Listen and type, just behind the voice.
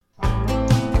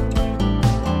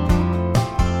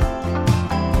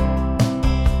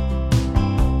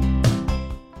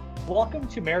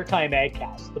to Maritime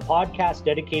AgCast, the podcast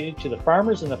dedicated to the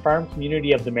farmers and the farm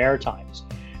community of the Maritimes.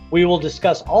 We will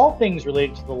discuss all things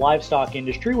related to the livestock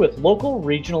industry with local,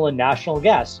 regional, and national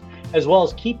guests, as well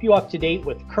as keep you up to date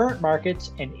with current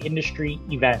markets and industry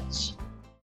events.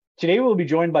 Today, we'll be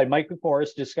joined by Mike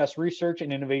McMorris to discuss research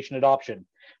and innovation adoption.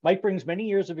 Mike brings many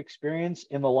years of experience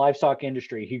in the livestock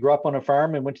industry. He grew up on a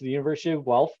farm and went to the University of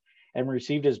Guelph and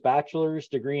received his bachelor's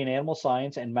degree in animal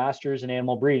science and master's in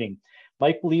animal breeding.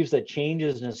 Mike believes that change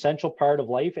is an essential part of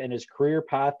life, and his career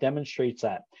path demonstrates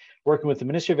that. Working with the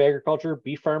Ministry of Agriculture,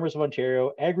 Beef Farmers of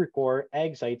Ontario, Agricorp,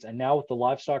 AgSites, and now with the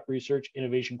Livestock Research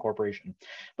Innovation Corporation.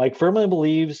 Mike firmly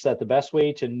believes that the best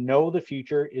way to know the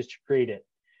future is to create it.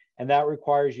 And that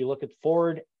requires you look at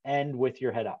forward and with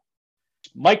your head up.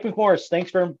 Mike McMorris,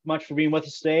 thanks very much for being with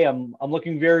us today. I'm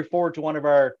looking very forward to one of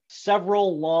our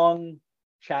several long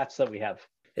chats that we have.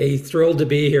 Hey, thrilled to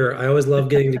be here. I always love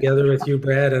getting together with you,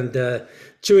 Brad, and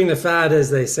chewing the fat, as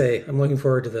they say. I'm looking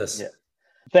forward to this. Yeah.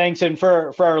 Thanks. And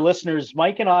for our listeners,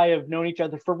 Mike and I have known each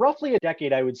other for roughly a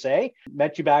decade, I would say.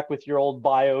 Met you back with your old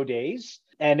bio days.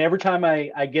 And every time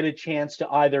I get a chance to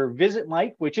either visit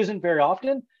Mike, which isn't very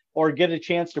often, or get a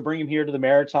chance to bring him here to the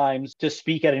Maritimes to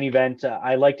speak at an event,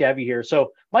 I like to have you here.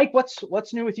 So, Mike,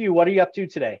 what's new with you? What are you up to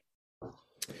today?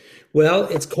 Well,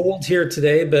 it's cold here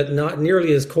today, but not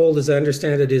nearly as cold as I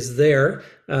understand it is there.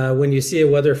 When you see a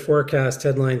weather forecast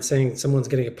headline saying someone's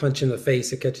getting a punch in the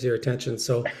face, it catches your attention.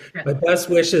 So my best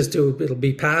wishes it'll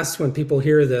be past when people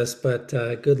hear this, but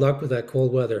good luck with that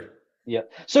cold weather. Yeah.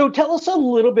 So tell us a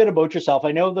little bit about yourself.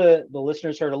 I know the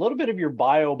listeners heard a little bit of your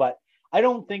bio, but I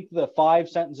don't think the 5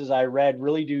 sentences I read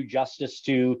really do justice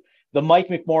to the Mike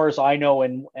McMorris I know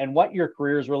and what your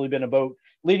career has really been about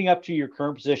leading up to your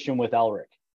current position with Elric.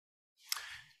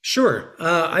 Sure.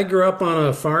 I grew up on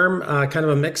a farm, kind of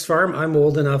a mixed farm. I'm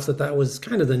old enough that was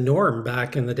kind of the norm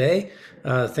back in the day.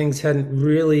 Things hadn't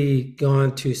really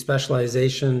gone to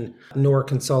specialization nor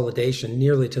consolidation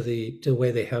nearly to the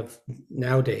way they have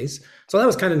nowadays. So that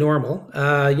was kind of normal.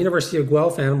 University of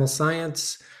Guelph, animal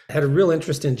science, had a real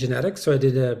interest in genetics. So I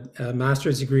did a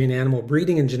master's degree in animal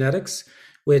breeding and genetics,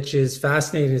 which is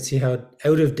fascinating to see how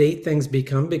out of date things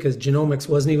become, because genomics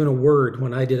wasn't even a word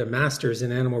when I did a master's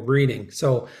in animal breeding.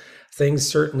 So things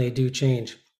certainly do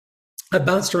change. I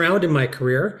bounced around in my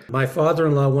career. My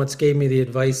father-in-law once gave me the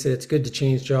advice that it's good to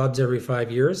change jobs every 5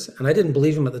 years. And I didn't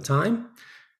believe him at the time,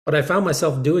 but I found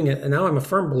myself doing it. And now I'm a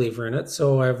firm believer in it.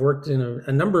 So I've worked in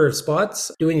a number of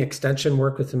spots, doing extension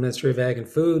work with the Ministry of Ag and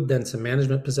Food, then some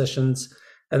management positions.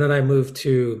 And then I moved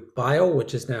to Bio,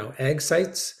 which is now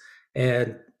AgSites.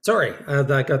 And sorry,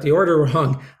 I got the order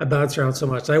wrong. I bounced around so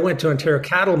much. I went to Ontario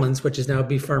Cattlemen's, which is now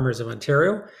Beef Farmers of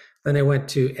Ontario. Then I went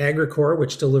to Agricorp,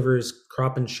 which delivers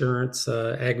crop insurance,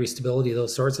 agri-stability,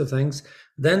 those sorts of things.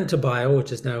 Then to Bio,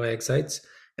 which is now AgSites.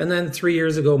 And then 3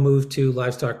 years ago, moved to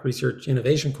Livestock Research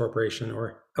Innovation Corporation,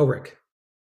 or LRIC.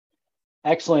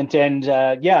 Excellent. And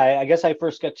I guess I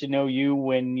first got to know you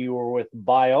when you were with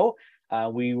Bio.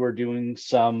 We were doing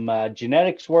some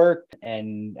genetics work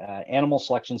and animal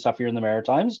selection stuff here in the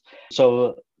Maritimes.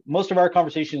 So most of our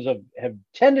conversations have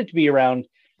tended to be around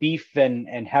beef and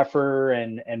heifer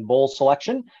and bull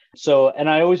selection. So, and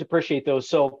I always appreciate those.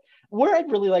 So where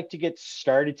I'd really like to get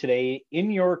started today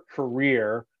in your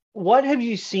career, what have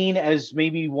you seen as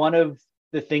maybe one of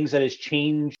the things that has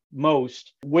changed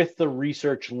most with the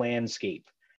research landscape?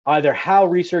 Either how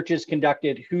research is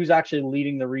conducted, who's actually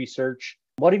leading the research.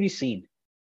 What have you seen?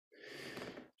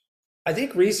 I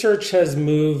think research has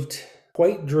moved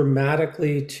quite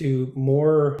dramatically to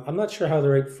more, I'm not sure how the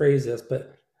right phrase is,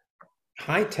 but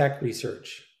high-tech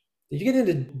research. If you get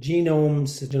into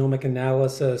genomes, genomic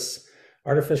analysis,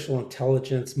 artificial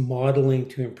intelligence, modeling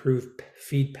to improve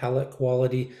feed pellet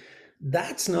quality,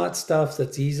 that's not stuff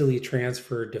that's easily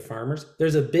transferred to farmers.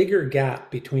 There's a bigger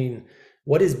gap between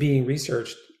what is being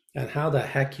researched and how the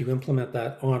heck you implement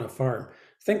that on a farm.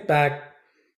 Think back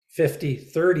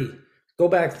go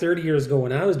back 30 years ago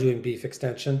when I was doing beef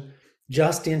extension,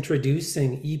 just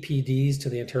introducing EPDs to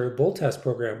the Ontario Bull Test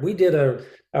program. We did a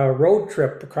road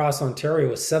trip across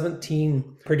Ontario with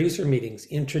 17 producer meetings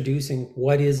introducing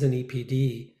what is an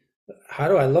EPD. How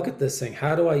do I look at this thing?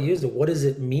 How do I use it? What does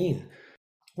it mean?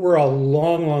 We're a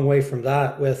long, long way from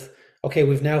that with, okay,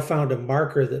 we've now found a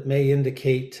marker that may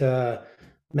indicate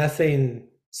methane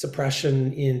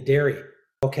suppression in dairy.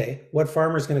 Okay, what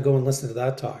farmer is going to go and listen to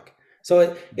that talk?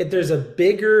 So there's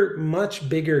a much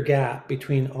bigger gap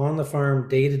between on the farm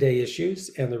day-to-day issues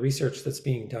and the research that's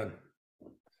being done.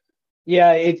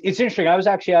 Yeah, it's interesting. I was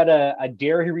actually at a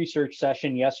dairy research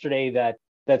session yesterday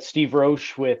that Steve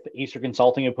Roche with Acer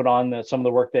Consulting had put on some of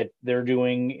the work that they're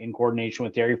doing in coordination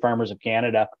with Dairy Farmers of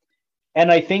Canada.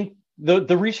 And I think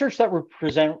the research that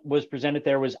was presented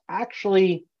there was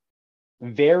actually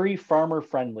very farmer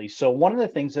friendly. So one of the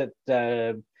things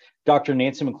that Dr.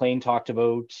 Nancy McLean talked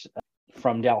about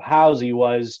from Dalhousie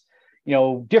was,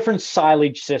 different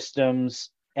silage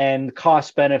systems and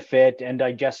cost benefit and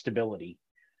digestibility,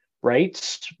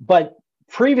 right? But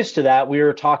previous to that, we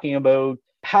were talking about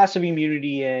passive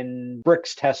immunity and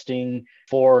Brix testing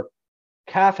for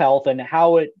calf health and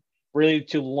how it related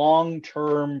to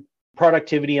long-term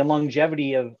productivity and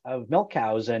longevity of milk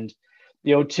cows. And,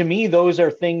 to me, those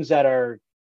are things that are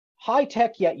high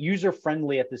tech yet user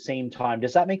friendly at the same time.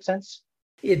 Does that make sense?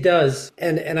 It does.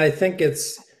 And I think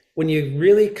it's when you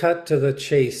really cut to the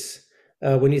chase,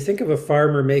 when you think of a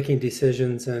farmer making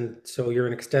decisions, and so you're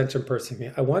an extension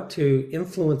person, I want to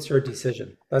influence your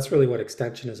decision. That's really what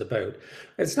extension is about.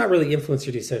 It's not really influence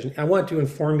your decision. I want to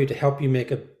inform you to help you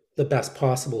make the best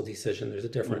possible decision. There's a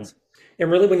difference. And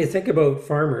really, when you think about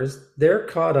farmers, they're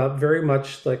caught up very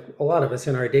much like a lot of us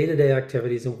in our day-to-day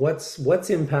activities and what's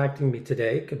impacting me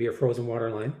today. It could be a frozen water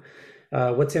line.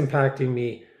 What's impacting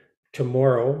me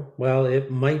tomorrow? Well, it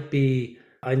might be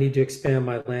I need to expand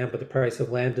my land, but the price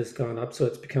of land has gone up, so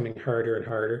it's becoming harder and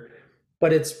harder.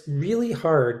 But it's really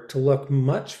hard to look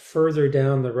much further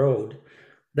down the road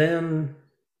than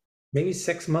maybe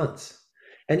 6 months.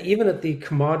 And even at the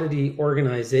commodity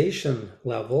organization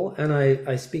level, and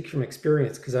I speak from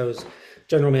experience because I was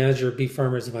general manager of Beef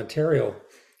Farmers of Ontario,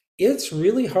 it's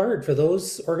really hard for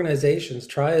those organizations,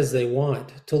 try as they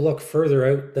want, to look further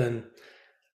out than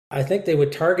I think they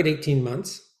would target 18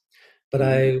 months. But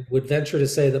I would venture to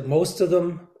say that most of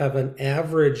them have an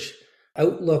average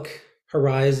outlook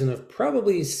horizon of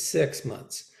probably 6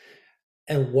 months.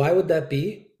 And why would that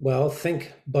be? Well,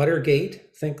 think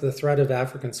Buttergate, think the threat of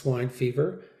African swine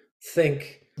fever,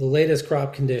 think the latest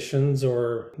crop conditions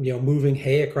or, moving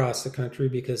hay across the country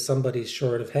because somebody's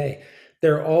short of hay.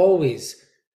 There are always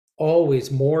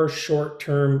more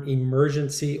short-term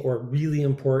emergency or really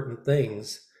important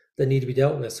things that need to be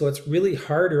dealt with. So it's really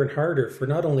harder and harder for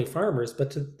not only farmers,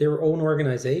 but to their own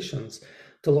organizations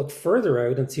to look further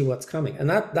out and see what's coming. And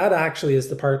that actually is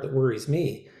the part that worries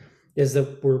me, is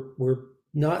that we're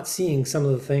not seeing some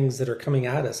of the things that are coming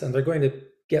at us, and they're going to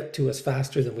get to us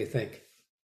faster than we think.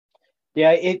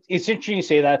 Yeah, it's interesting you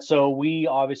say that. So we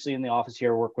obviously in the office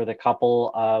here work with a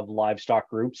couple of livestock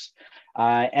groups.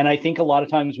 And I think a lot of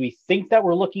times we think that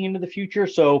we're looking into the future.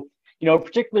 So,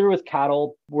 particularly with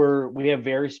cattle, we have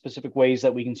very specific ways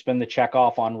that we can spend the check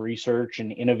off on research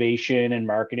and innovation and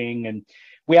marketing. And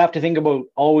we have to think about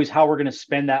always how we're going to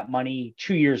spend that money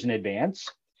 2 years in advance.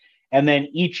 And then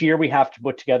each year we have to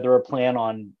put together a plan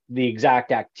on the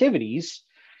exact activities,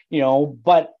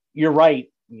 but you're right.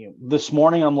 This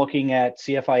morning I'm looking at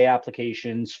CFI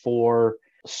applications for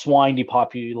swine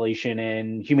depopulation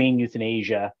and humane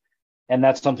euthanasia. And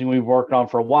that's something we've worked on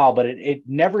for a while, but it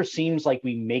never seems like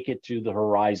we make it to the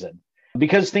horizon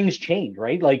because things change,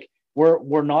 right? Like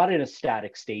we're not in a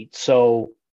static state.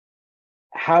 So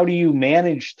how do you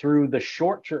manage through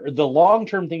the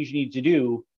long-term things you need to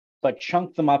do, but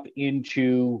chunk them up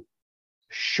into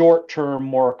short-term,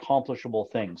 more accomplishable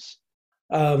things?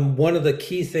 One of the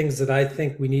key things that I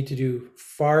think we need to do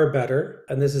far better,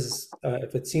 and this is,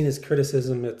 if it's seen as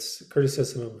criticism, it's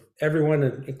criticism of everyone,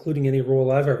 including any role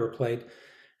I've ever played.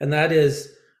 And that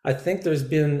is, I think there's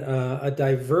been a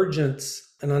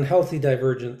divergence, an unhealthy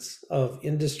divergence of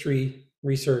industry,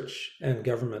 research, and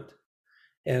government.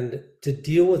 And to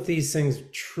deal with these things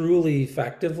truly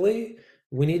effectively,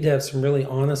 we need to have some really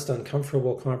honest,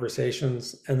 uncomfortable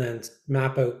conversations and then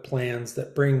map out plans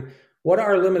that bring what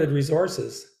are limited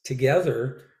resources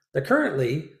together that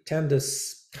currently tend to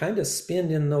kind of spin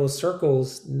in those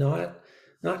circles, not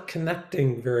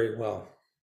connecting very well.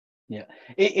 Yeah,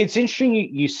 it's interesting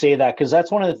you say that, because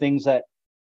that's one of the things that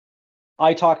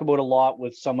I talk about a lot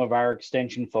with some of our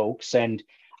extension folks. And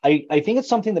I think it's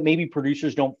something that maybe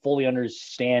producers don't fully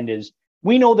understand is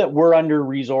we know that we're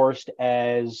under-resourced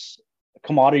as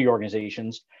commodity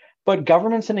organizations, but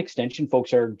governments and extension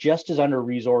folks are just as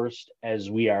under-resourced as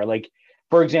we are. Like,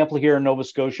 for example, here in Nova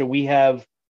Scotia, we have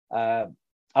a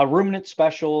ruminant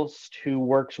specialist who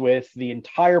works with the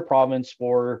entire province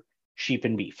for sheep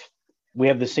and beef. We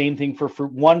have the same thing for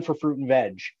fruit, one for fruit and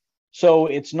veg. So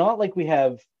it's not like we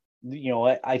have,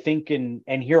 I think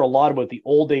and hear a lot about the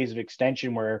old days of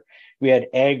extension where we had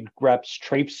ag reps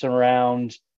traipsing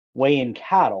around weighing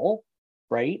cattle,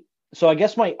 right? So I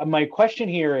guess my question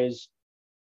here is,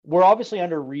 we're obviously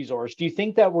under-resourced. Do you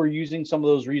think that we're using some of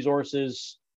those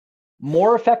resources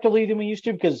more effectively than we used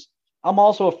to? Because I'm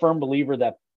also a firm believer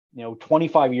that,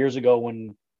 25 years ago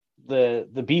when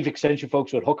the beef extension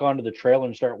folks would hook onto the trailer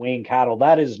and start weighing cattle,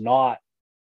 that is not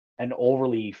an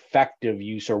overly effective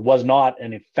use, or was not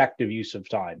an effective use of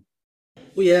time.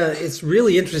 Well, yeah, it's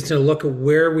really interesting to look at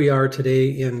where we are today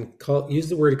in use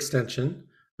the word extension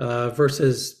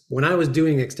versus when I was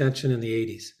doing extension in the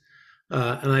 80s.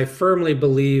 And I firmly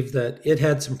believe that it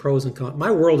had some pros and cons.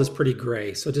 My world is pretty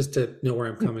gray, so just to know where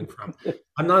I'm coming from.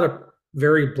 I'm not a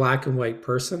very black and white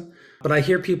person, but I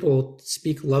hear people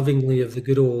speak lovingly of the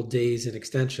good old days in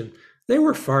extension. They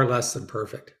were far less than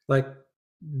perfect. Like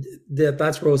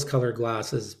that's rose-colored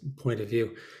glasses point of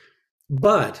view.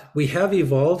 But we have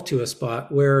evolved to a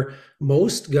spot where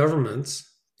most governments,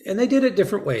 and they did it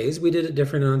different ways. We did it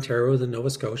different in Ontario than Nova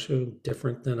Scotia,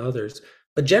 different than others.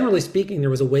 But generally speaking, there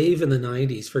was a wave in the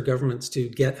 90s for governments to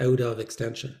get out of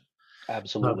extension.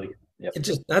 Absolutely. Yep.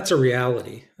 That's a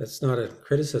reality. That's not a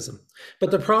criticism.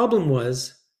 But the problem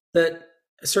was that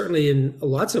certainly in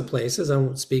lots of places, I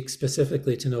won't speak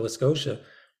specifically to Nova Scotia,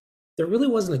 there really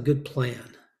wasn't a good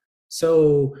plan.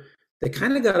 So they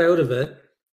kind of got out of it,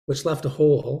 which left a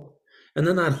hole. And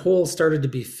then that hole started to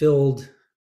be filled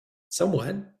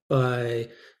somewhat by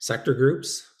sector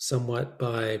groups, somewhat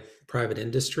by private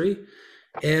industry.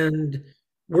 And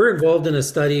we're involved in a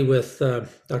study with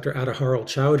Dr. Adhirul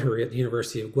Chowdhury at the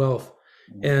University of Guelph.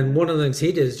 And one of the things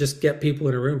he did is just get people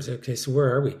in a room and say, okay, so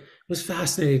where are we? It was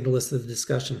fascinating to listen to the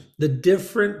discussion, the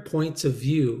different points of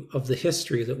view of the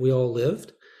history that we all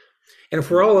lived. And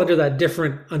if we're all under that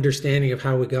different understanding of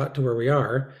how we got to where we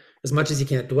are, as much as you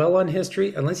can't dwell on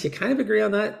history, unless you kind of agree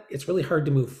on that, it's really hard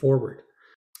to move forward.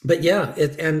 But yeah,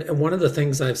 and one of the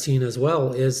things I've seen as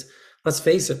well is, let's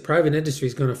face it, private industry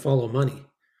is going to follow money.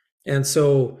 And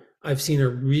so I've seen a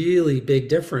really big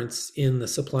difference in the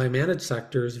supply managed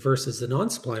sectors versus the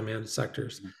non-supply managed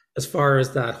sectors as far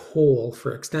as that hole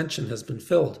for extension has been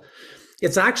filled.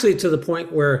 It's actually to the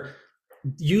point where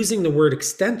using the word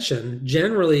extension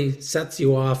generally sets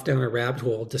you off down a rabbit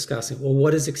hole discussing, well,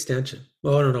 what is extension?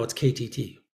 Well, no, it's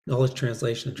KTT, knowledge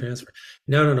translation and transfer.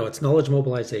 No, it's knowledge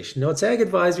mobilization. No, it's ag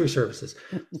advisory services.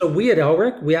 So we at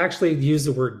LRIC, we actually use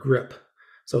the word GRIP.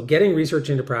 So getting research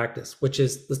into practice, which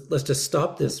is, let's just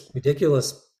stop this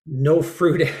ridiculous no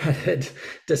fruit added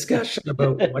discussion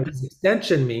about what does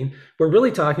extension mean. We're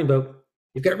really talking about,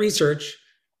 you've got research,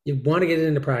 you want to get it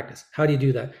into practice. How do you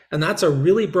do that? And that's a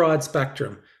really broad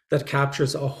spectrum that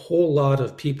captures a whole lot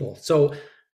of people. So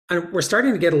we're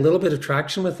starting to get a little bit of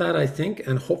traction with that, I think,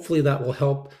 and hopefully that will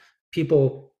help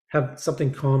people have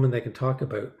something common they can talk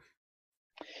about.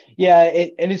 Yeah,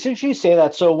 and it's interesting you say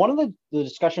that. So one of the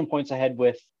discussion points I had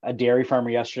with a dairy farmer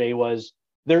yesterday was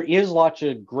there is lots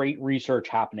of great research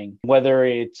happening, whether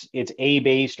it's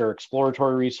A-based or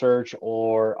exploratory research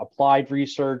or applied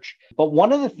research. But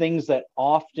one of the things that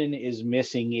often is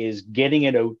missing is getting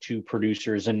it out to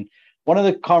producers. And one of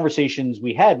the conversations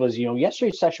we had was,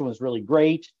 yesterday's session was really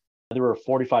great. There were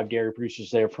 45 dairy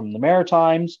producers there from the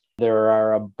Maritimes. There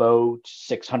are about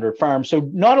 600 farms. So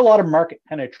not a lot of market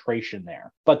penetration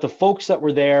there. But the folks that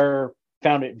were there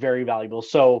found it very valuable.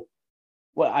 So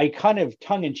what I kind of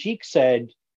tongue-in-cheek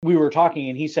said, we were talking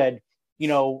and he said,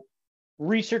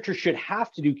 researchers should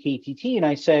have to do KTT. And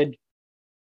I said,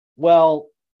 well,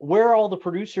 where are all the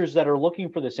producers that are looking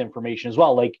for this information as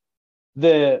well? Like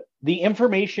the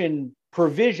information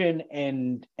provision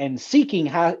and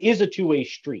seeking is a two-way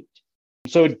street.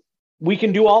 So we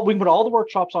can put all the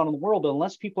workshops on in the world, but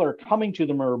unless people are coming to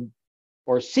them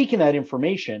or seeking that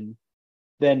information,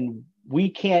 then we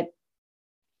can't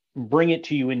bring it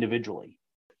to you individually.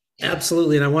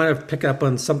 Absolutely. And I want to pick up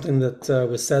on something that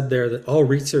was said there, that all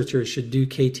researchers should do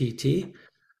KTT.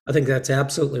 I think that's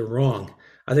absolutely wrong.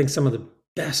 I think some of the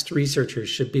best researchers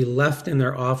should be left in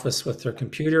their office with their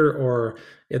computer or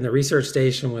in the research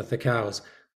station with the cows.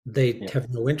 They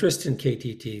have no interest in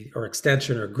KTT or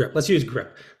extension or GRIP. Let's use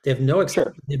GRIP. They have no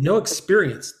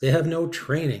experience. They have no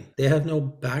training. They have no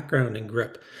background in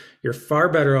GRIP. You're far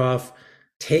better off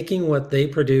taking what they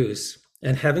produce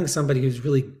and having somebody who's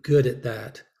really good at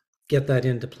that get that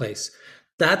into place.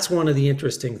 That's one of the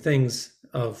interesting things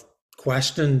of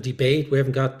question, debate. We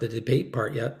haven't got the debate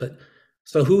part yet, but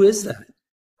so who is that?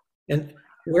 And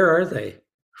where are they?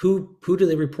 Who do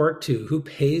they report to? Who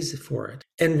pays for it?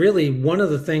 And really, one of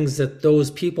the things that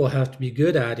those people have to be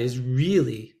good at is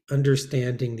really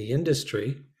understanding the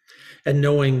industry and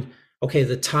knowing, okay,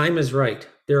 the time is right.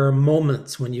 There are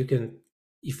moments when you can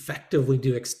effectively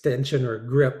do extension or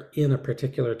GRIP in a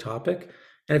particular topic.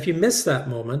 And if you miss that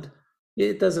moment,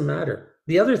 it doesn't matter.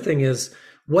 The other thing is,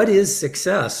 what is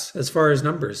success as far as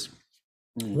numbers?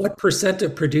 What percent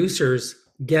of producers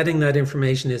getting that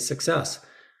information is success?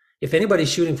 If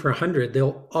anybody's shooting for 100,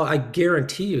 I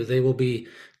guarantee you they will be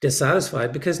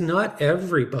dissatisfied because not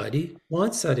everybody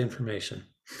wants that information.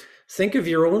 Think of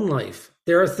your own life.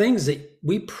 There are things that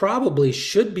we probably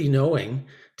should be knowing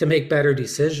to make better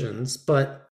decisions,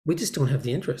 but we just don't have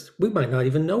the interest. We might not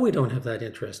even know we don't have that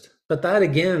interest. But that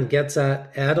again gets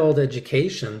at adult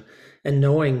education and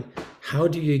knowing how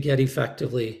do you get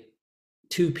effectively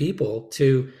to people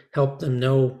to help them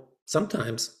know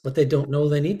sometimes what they don't know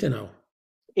they need to know.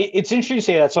 It's interesting to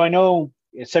say that. So I know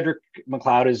Cedric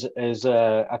McLeod is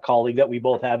a colleague that we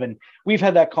both have, and we've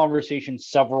had that conversation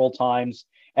several times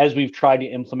as we've tried to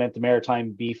implement the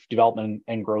maritime beef development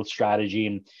and growth strategy.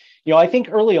 And I think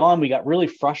early on we got really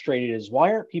frustrated as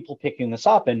why aren't people picking this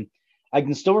up? And I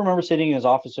can still remember sitting in his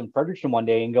office in Fredericton one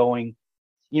day and going,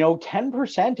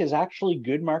 10% is actually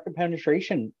good market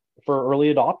penetration for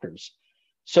early adopters.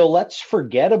 So let's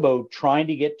forget about trying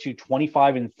to get to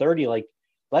 25 and 30. Like,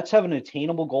 let's have an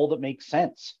attainable goal that makes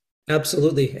sense.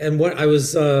 Absolutely. And what I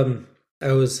was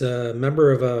a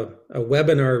member of a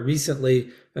webinar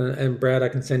recently, and Brad, I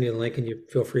can send you the link and you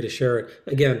feel free to share it.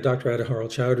 Again, Dr. Adhar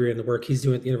Chowdhury and the work he's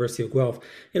doing at the University of Guelph.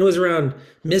 And it was around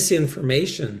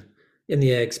misinformation in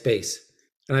the ag space.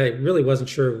 And I really wasn't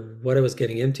sure what I was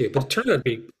getting into, but it turned out to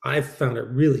be, I found it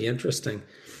really interesting.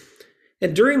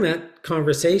 And during that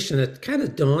conversation, it kind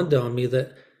of dawned on me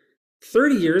that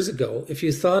 30 years ago, if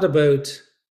you thought about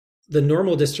the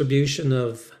normal distribution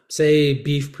of, say,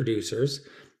 beef producers,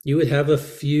 you would have a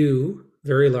few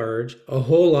very large, a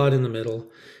whole lot in the middle,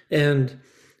 and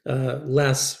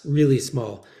less really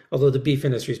small. Although the beef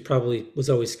industry probably was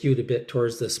always skewed a bit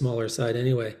towards the smaller side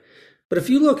anyway. But if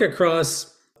you look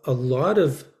across a lot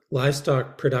of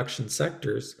livestock production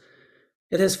sectors,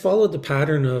 it has followed the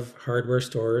pattern of hardware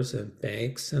stores and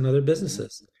banks and other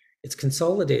businesses. It's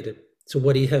consolidated. So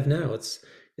what do you have now? It's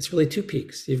really two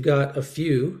peaks. You've got a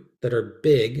few that are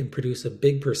big and produce a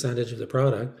big percentage of the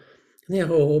product, and you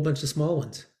have a whole bunch of small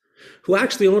ones who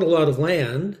actually own a lot of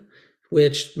land,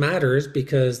 which matters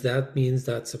because that means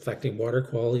that's affecting water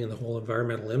quality and the whole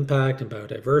environmental impact and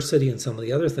biodiversity and some of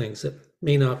the other things that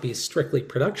may not be strictly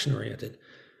production oriented.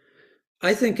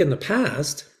 I think in the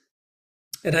past,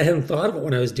 and I hadn't thought of it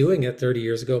when I was doing it 30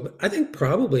 years ago, but I think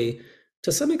probably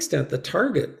to some extent the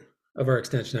target of our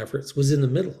extension efforts was in the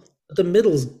middle. The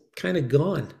middle's kind of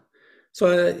gone. So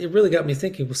it really got me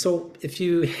thinking, so if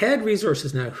you had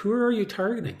resources now, who are you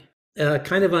targeting?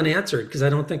 Kind of unanswered, because I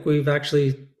don't think we've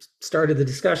actually started the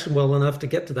discussion well enough to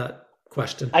get to that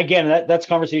question. Again, that's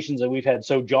conversations that we've had.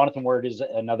 So Jonathan Word is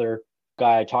another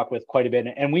guy I talk with quite a bit,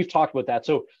 and we've talked about that.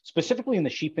 So specifically in the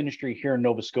sheep industry here in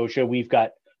Nova Scotia, we've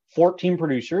got 14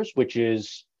 producers, which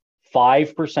is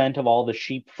 5% of all the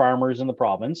sheep farmers in the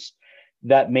province,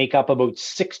 that make up about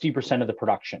 60% of the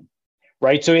production,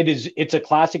 right? So it's a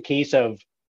classic case of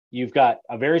you've got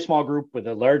a very small group with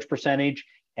a large percentage,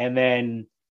 and then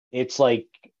it's like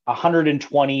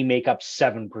 120 make up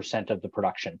 7% of the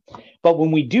production. But when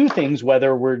we do things,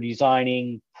 whether we're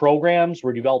designing programs,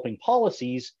 we're developing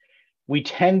policies, we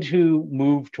tend to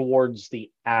move towards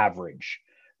the average,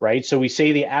 right? So we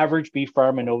say the average beef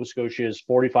farm in Nova Scotia is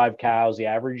 45 cows. The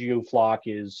average ewe flock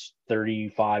is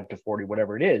 35 to 40,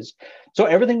 whatever it is. So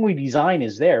everything we design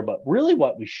is there. But really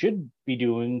what we should be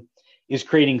doing is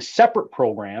creating separate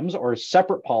programs or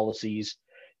separate policies,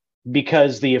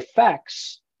 because the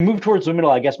effects move towards the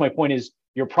middle. I guess my point is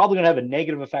you're probably going to have a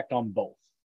negative effect on both,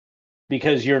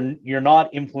 because you're not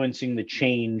influencing the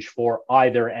change for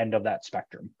either end of that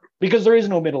spectrum, because there is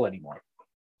no middle anymore.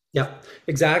 Yeah,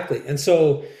 exactly. And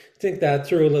so think that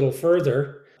through a little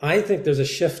further. I think there's a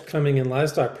shift coming in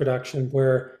livestock production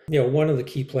where, one of the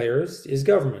key players is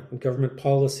government and government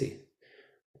policy.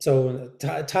 So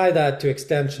tie that to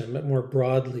extension, but more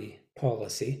broadly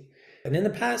policy. And in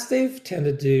the past, they've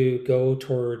tended to go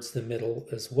towards the middle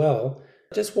as well.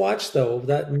 Just watch though,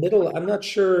 that middle, I'm not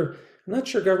sure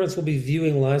governments will be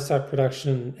viewing livestock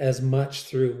production as much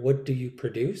through what do you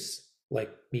produce,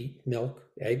 like meat, milk,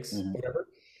 eggs, whatever,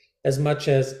 as much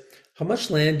as how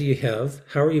much land do you have?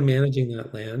 How are you managing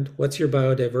that land? What's your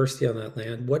biodiversity on that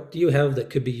land? What do you have that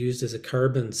could be used as a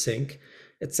carbon sink,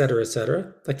 et cetera, et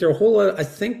cetera? Like there are a whole lot, I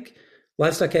think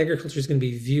livestock agriculture is going to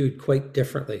be viewed quite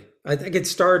differently. I think it's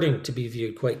starting to be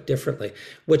viewed quite differently,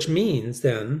 which means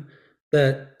then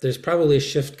that there's probably a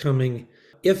shift coming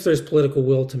if there's political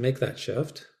will to make that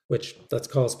shift, which let's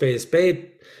call a spade a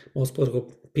spade. Most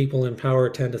political people in power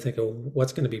tend to think of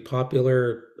what's going to be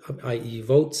popular, i.e.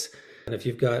 votes. And if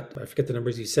you've got, I forget the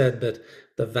numbers you said, but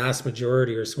the vast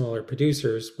majority are smaller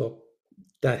producers, well,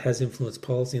 that has influenced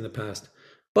policy in the past.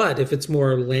 But if it's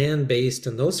more land-based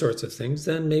and those sorts of things,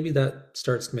 then maybe that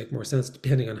starts to make more sense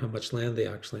depending on how much land they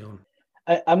actually own.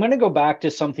 I'm going to go back to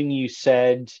something you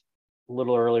said a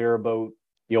little earlier about,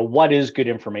 what is good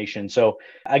information. So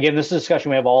again, this is a discussion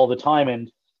we have all the time.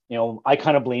 And, I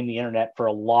kind of blame the internet for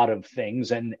a lot of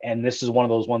things. And this is one of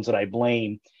those ones that I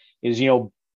blame is,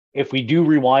 if we do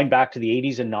rewind back to the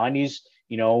 80s and 90s,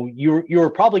 you were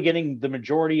probably getting the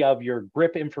majority of your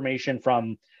GRIP information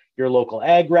from your local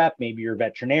ag rep, maybe your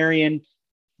veterinarian,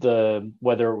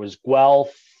 whether it was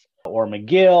Guelph or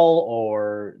McGill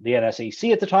or the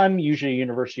NSAC at the time, usually a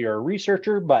university or a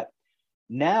researcher. But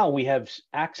now we have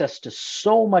access to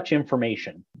so much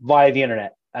information via the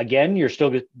internet. Again, you're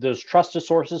still those trusted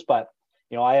sources, but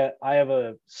I have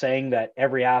a saying that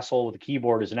every asshole with a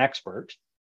keyboard is an expert.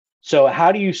 So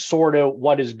how do you sort out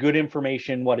what is good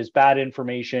information, what is bad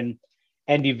information,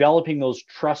 and developing those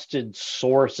trusted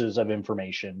sources of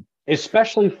information,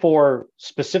 especially for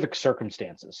specific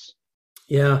circumstances?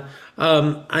 Yeah.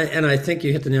 I think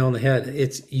you hit the nail on the head.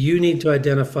 You need to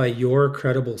identify your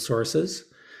credible sources.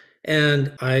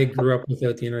 And I grew up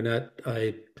without the internet.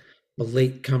 I'm a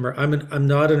late comer. I'm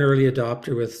not an early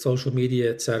adopter with social media,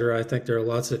 et cetera. I think there are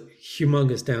lots of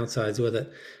humongous downsides with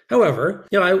it. However,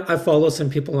 I follow some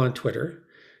people on Twitter,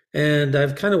 and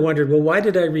I've kind of wondered, well, why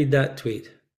did I read that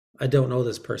tweet? I don't know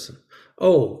this person.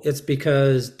 Oh, it's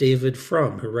because David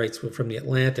Frum, who writes from The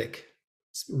Atlantic,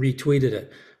 retweeted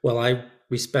it. Well, I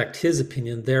respect his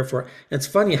opinion, therefore. It's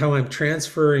funny how I'm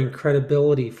transferring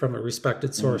credibility from a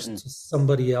respected source to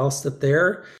somebody else and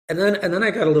then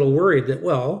I got a little worried that,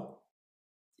 well,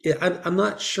 I'm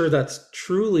not sure that's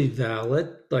truly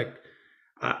valid. Like,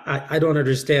 I don't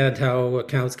understand how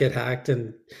accounts get hacked,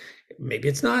 and maybe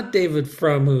it's not David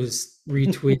Frum who's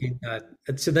retweeting that.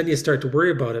 And so then you start to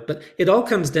worry about it. But it all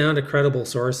comes down to credible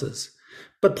sources.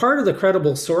 But part of the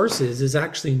credible sources is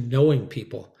actually knowing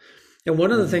people. And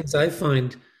one of the things I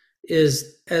find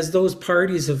is, as those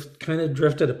parties have kind of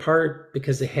drifted apart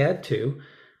because they had to,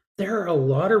 there are a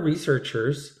lot of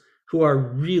researchers who are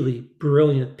really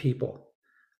brilliant people,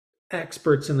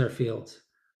 experts in their fields,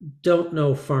 don't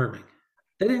know farming.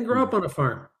 They didn't grow up on a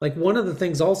farm. Like, one of the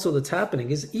things also that's happening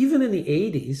is, even in the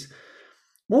 80s,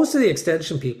 most of the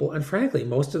extension people, and frankly,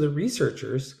 most of the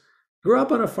researchers, grew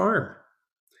up on a farm.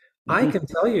 I can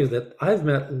tell you that I've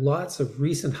met lots of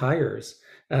recent hires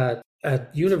at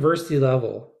university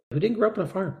level who didn't grow up on a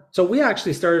farm. So we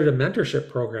actually started a mentorship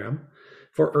program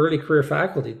for early career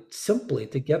faculty, simply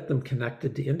to get them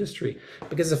connected to industry.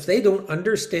 Because if they don't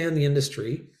understand the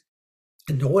industry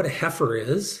and know what a heifer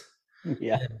is,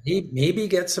 and maybe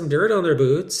get some dirt on their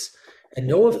boots and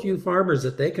know a few farmers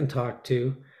that they can talk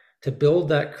to build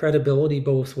that credibility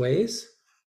both ways,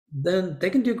 then they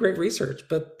can do great research.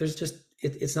 But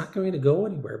it's not going to go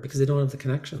anywhere because they don't have the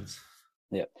connections.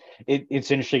 Yeah, it's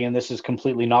interesting, and this is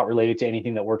completely not related to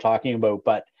anything that we're talking about,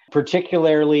 but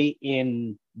particularly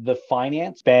in the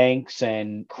finance, banks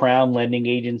and crown lending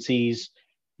agencies,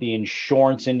 the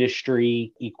insurance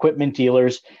industry, equipment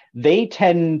dealers, they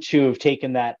tend to have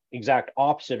taken that exact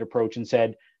opposite approach and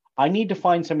said, I need to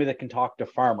find somebody that can talk to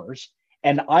farmers,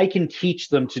 and I can teach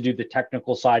them to do the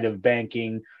technical side of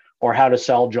banking, or how to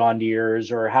sell John Deere's,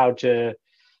 or how to,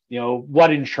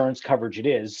 what insurance coverage it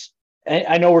is. And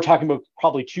I know we're talking about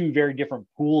probably two very different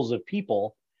pools of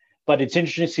people, but it's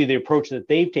interesting to see the approach that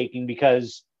they've taken,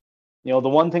 because, the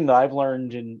one thing that I've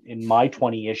learned in my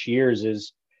 20-ish years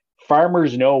is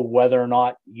farmers know whether or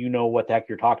not you know what the heck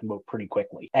you're talking about pretty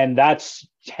quickly. And that's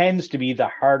tends to be the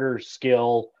harder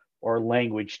skill or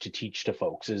language to teach to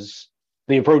folks, is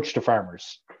the approach to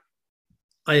farmers.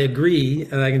 I agree.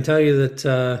 And I can tell you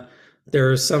that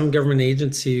there are some government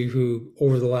agency who,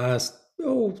 over the last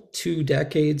 2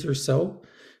 decades or so,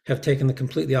 have taken the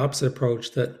completely opposite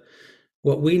approach, that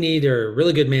what we need are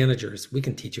really good managers. We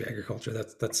can teach you agriculture.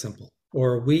 That's simple.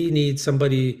 Or we need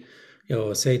somebody,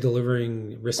 say,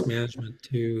 delivering risk management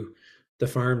to the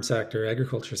farm sector,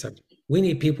 agriculture sector. We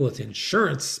need people with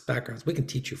insurance backgrounds. We can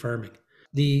teach you farming.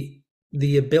 The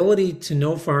ability to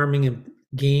know farming and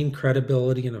gain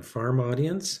credibility in a farm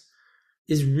audience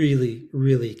is really,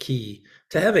 really key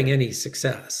to having any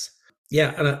success.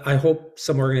 Yeah, and I hope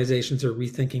some organizations are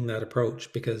rethinking that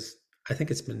approach, because I think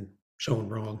it's been shown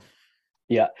wrong.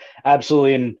 Yeah,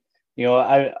 absolutely. And,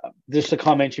 I just a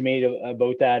comment you made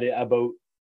about that, about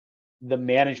the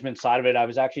management side of it. I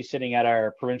was actually sitting at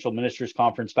our provincial ministers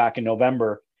conference back in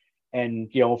November, and,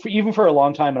 even for a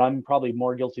long time, and I'm probably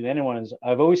more guilty than anyone, is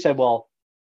I've always said, well,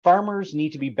 farmers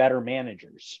need to be better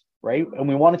managers, right? And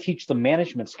we want to teach them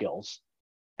management skills.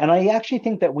 And I actually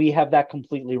think that we have that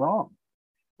completely wrong.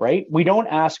 Right? We don't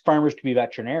ask farmers to be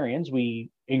veterinarians.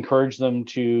 We encourage them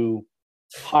to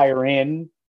hire in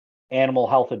animal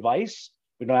health advice.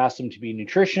 We don't ask them to be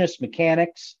nutritionists,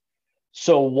 mechanics.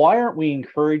 So why aren't we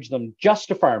encourage them just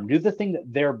to farm, do the thing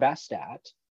that they're best at,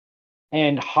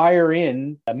 and hire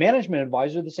in a management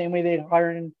advisor the same way they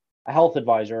hire in a health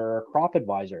advisor or a crop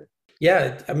advisor.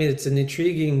 Yeah, I mean, it's an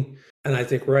intriguing and I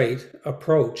think right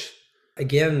approach.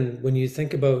 Again, when you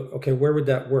think about, okay, where would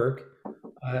that work?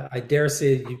 I dare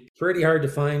say it's pretty hard to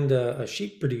find a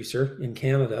sheep producer in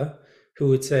Canada who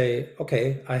would say,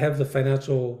 okay, I have the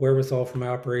financial wherewithal for my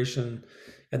operation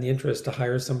and the interest to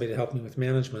hire somebody to help me with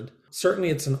management. Certainly,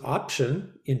 it's an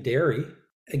option in dairy.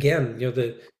 Again,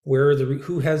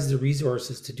 who has the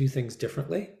resources to do things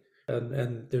differently,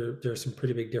 and there are some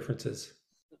pretty big differences.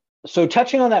 So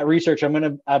touching on that research, I'm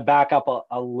going to back up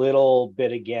a little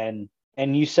bit again.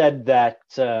 And you said that,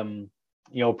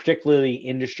 particularly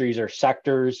industries or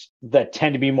sectors that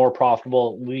tend to be more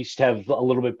profitable, at least have a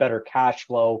little bit better cash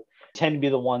flow, tend to be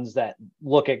the ones that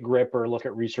look at GRIP or look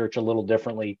at research a little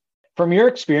differently. From your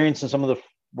experience and some of the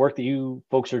work that you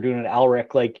folks are doing at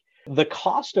Alric, like the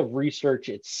cost of research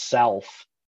itself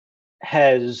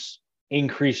has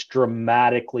increased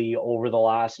dramatically over the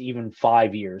last even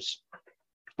 5 years.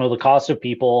 Well, the cost of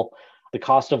people, the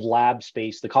cost of lab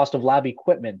space, the cost of lab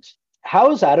equipment.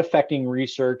 How is that affecting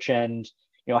research? And,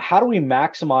 how do we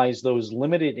maximize those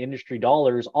limited industry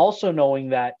dollars? Also knowing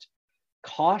that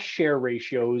cost share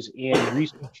ratios in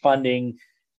research funding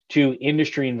to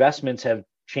industry investments have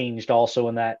changed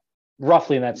also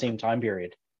roughly in that same time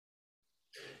period.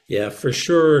 Yeah, for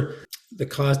sure. The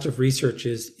cost of research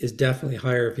is definitely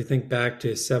higher. If you think back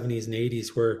to 70s and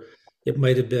 80s, where it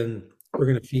might have been, we're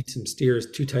going to feed some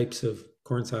steers 2 types of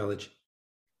corn silage.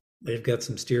 They've got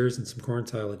some steers and some corn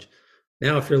silage.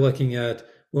 Now, if you're looking at,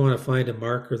 we want to find a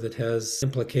marker that has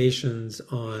implications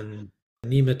on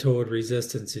nematode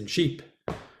resistance in sheep.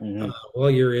 Mm-hmm.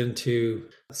 Well, you're into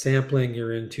sampling,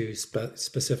 you're into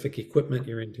specific equipment,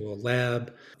 you're into a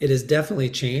lab. It has definitely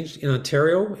changed. In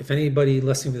Ontario, if anybody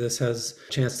listening to this has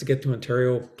a chance to get to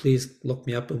Ontario, please look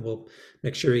me up and we'll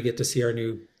make sure you get to see our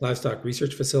new livestock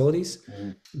research facilities.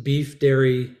 Mm-hmm. Beef,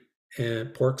 dairy,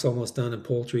 and pork's almost done, and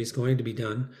poultry is going to be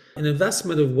done. An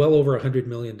investment of well over $100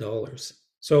 million.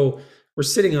 So we're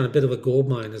sitting on a bit of a gold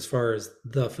mine as far as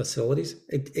the facilities.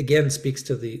 It again speaks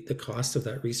to the cost of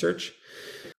that research.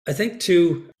 I think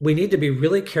too, we need to be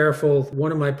really careful.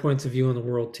 One of my points of view on the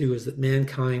world too is that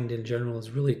mankind in general is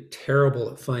really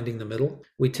terrible at finding the middle.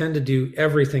 We tend to do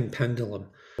everything pendulum,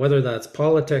 whether that's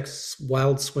politics,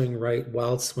 wild swing right,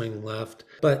 wild swing left.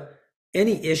 But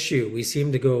any issue, we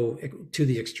seem to go to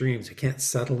the extremes. We can't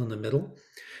settle in the middle.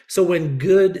 So when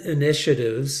good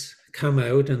initiatives come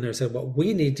out and they said, well,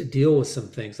 we need to deal with some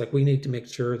things, like we need to make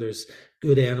sure there's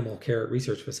good animal care at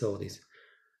research facilities.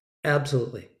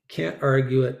 Absolutely. Can't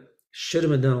argue it. Should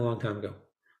have been done a long time ago.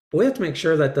 But we have to make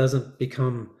sure that doesn't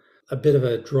become a bit of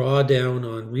a drawdown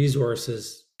on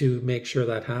resources to make sure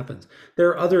that happens. There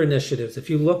are other initiatives. If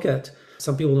you look at,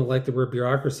 some people don't like the word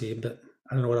bureaucracy, but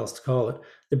I don't know what else to call it.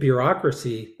 The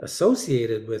bureaucracy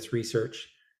associated with research,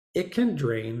 it can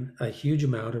drain a huge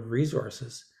amount of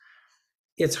resources.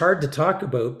 It's hard to talk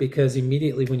about because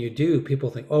immediately when you do, people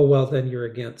think, oh, well, then you're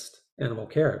against animal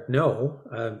care. No,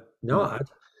 I'm not.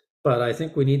 But I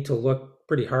think we need to look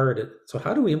pretty hard at, so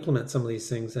how do we implement some of these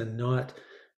things and not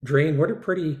drain what are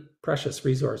pretty precious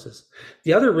resources?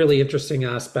 The other really interesting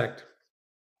aspect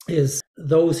is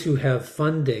those who have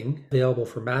funding available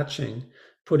for matching,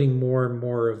 putting more and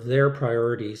more of their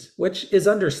priorities, which is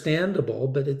understandable,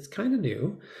 but it's kind of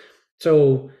new.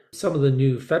 So some of the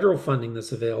new federal funding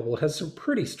that's available has some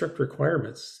pretty strict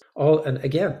requirements. And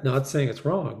again, not saying it's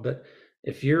wrong, but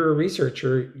if you're a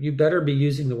researcher, you better be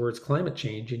using the words climate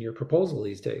change in your proposal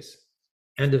these days.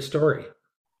 End of story.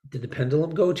 Did the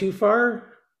pendulum go too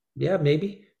far? Yeah,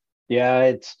 maybe.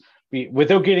 Yeah,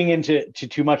 without getting into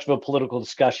too much of a political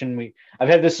discussion. I've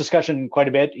had this discussion quite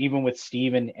a bit, even with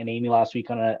Steve and Amy last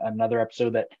week on another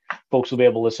episode that folks will be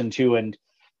able to listen to. And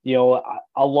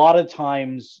a lot of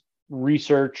times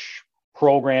research,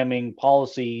 programming,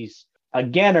 policies,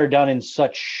 again, are done in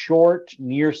such short,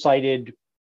 nearsighted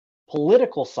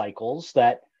political cycles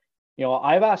that,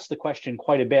 I've asked the question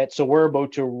quite a bit. So we're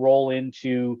about to roll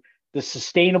into the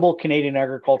Sustainable Canadian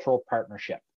Agricultural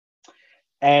Partnership.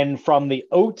 And from the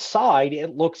outside,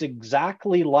 it looks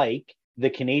exactly like the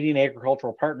Canadian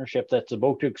Agricultural Partnership that's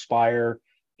about to expire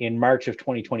in March of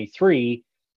 2023,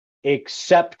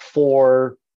 except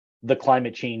for the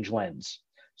climate change lens.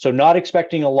 So not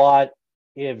expecting a lot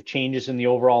of changes in the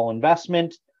overall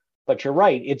investment, but you're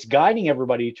right, it's guiding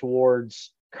everybody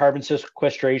towards carbon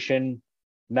sequestration,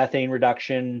 methane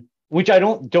reduction, which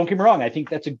don't get me wrong, I think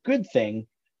that's a good thing.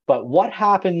 But what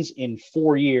happens in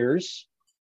 4 years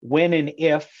when and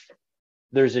if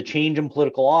there's a change in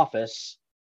political office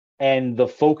and the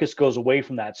focus goes away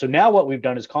from that? So now what we've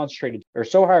done is concentrated or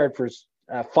so hard for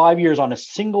 5 years on a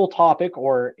single topic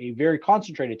or a very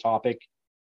concentrated topic.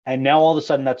 And now all of a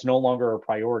sudden that's no longer a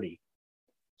priority.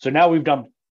 So now we've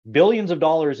dumped billions of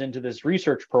dollars into this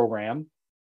research program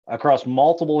across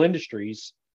multiple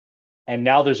industries, and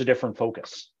now there's a different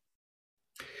focus.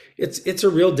 It's a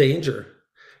real danger.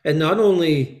 And not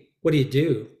only what do you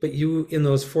do, but you in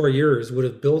those 4 years would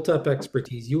have built up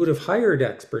expertise. You would have hired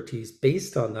expertise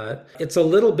based on that. It's a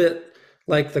little bit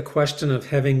like the question of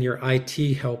having your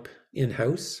IT help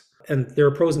in-house. And there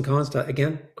are pros and cons to that.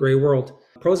 Again, gray world.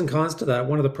 Pros and cons to that.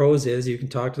 One of the pros is you can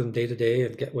talk to them day to day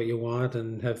and get what you want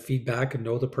and have feedback and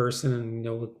know the person and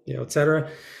know, et cetera.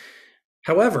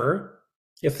 However,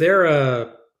 if they're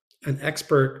an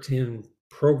expert in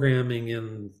programming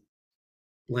in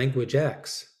language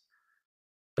X,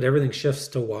 but everything shifts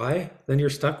to Y, then you're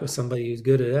stuck with somebody who's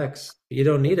good at X. You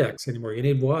don't need X anymore. You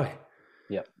need Y.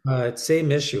 Yeah. It's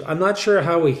same issue. I'm not sure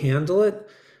how we handle it,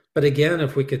 but again,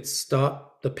 if we could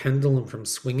stop the pendulum from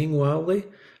swinging wildly,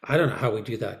 I don't know how we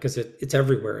do that because it's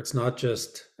everywhere. It's not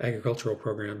just agricultural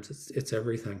programs. It's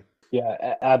everything.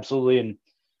 Yeah, absolutely.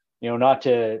 And not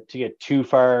to get too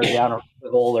far down a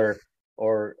hole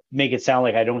or make it sound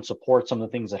like I don't support some of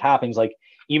the things that happens, like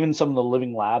even some of the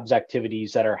living labs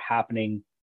activities that are happening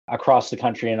across the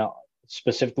country and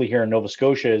specifically here in Nova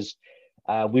Scotia is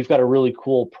we've got a really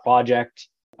cool project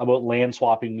about land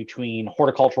swapping between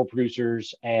horticultural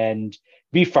producers and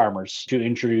beef farmers to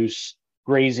introduce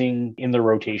grazing in the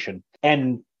rotation.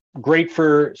 And great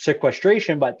for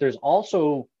sequestration, but there's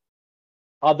also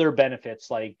other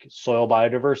benefits like soil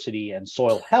biodiversity and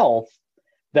soil health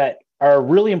that are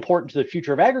really important to the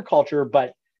future of agriculture,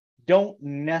 but don't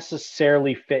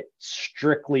necessarily fit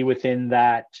strictly within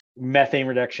that methane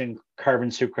reduction,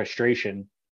 carbon sequestration.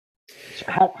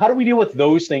 So how do we deal with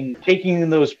those things, taking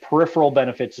in those peripheral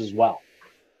benefits as well?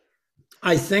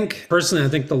 I think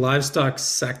the livestock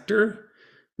sector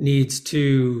needs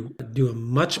to do a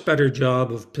much better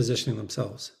job of positioning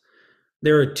themselves.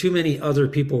 There are too many other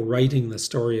people writing the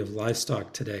story of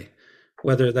livestock today,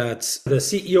 whether that's the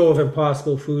CEO of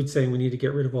Impossible Foods saying we need to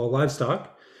get rid of all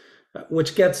livestock,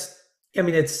 which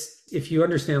if you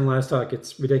understand livestock,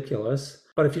 it's ridiculous.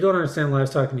 But if you don't understand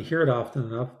livestock and you hear it often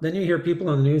enough, then you hear people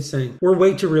on the news saying, we're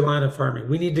way too reliant on farming.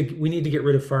 We need to get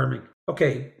rid of farming.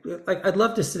 Okay, I'd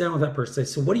love to sit down with that person and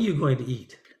say, so what are you going to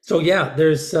eat? So yeah,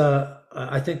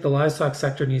 I think the livestock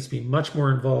sector needs to be much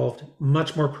more involved,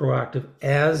 much more proactive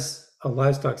as a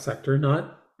livestock sector,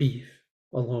 not beef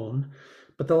alone,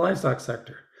 but the livestock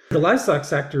sector. The livestock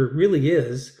sector really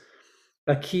is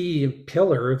a key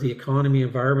pillar of the economy,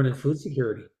 environment, and food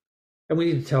security. And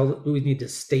we need to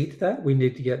state that. We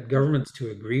need to get governments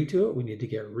to agree to it. We need to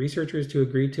get researchers to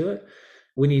agree to it.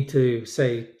 We need to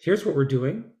say, here's what we're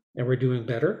doing, and we're doing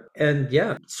better. And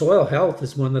yeah, soil health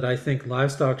is one that I think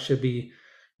livestock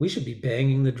we should be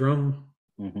banging the drum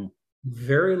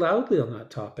very loudly on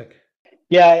that topic.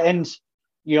 Yeah. And,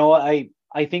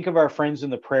 I think of our friends in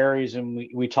the prairies and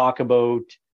we talk about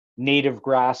native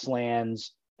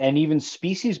grasslands and even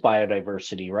species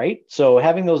biodiversity, right? So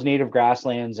having those native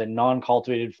grasslands and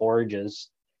non-cultivated forages,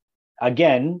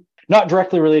 again, not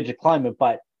directly related to climate,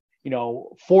 but,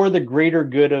 for the greater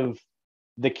good of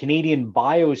the Canadian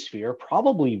biosphere,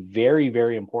 probably very,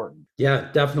 very important. Yeah,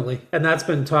 definitely. And that's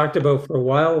been talked about for a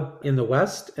while in the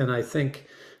West. And I think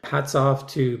hats off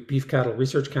to Beef Cattle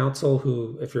Research Council,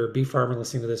 who, if you're a beef farmer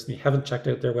listening to this and you haven't checked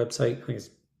out their website, I think it's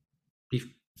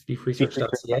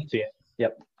beefresearch.ca.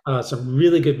 Yep. Some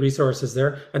really good resources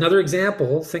there. Another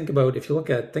example, think about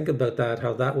that,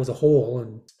 how that was a hole,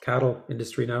 and cattle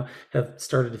industry now have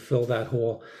started to fill that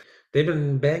hole. They've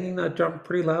been banging that drum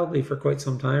pretty loudly for quite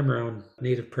some time around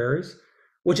native prairies,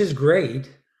 which is great.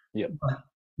 Yep. But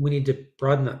we need to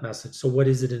broaden that message. So what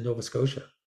is it in Nova Scotia?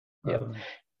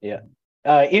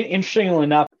 Interestingly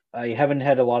enough, I haven't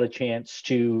had a lot of chance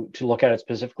to look at it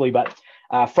specifically, but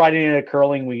Friday night at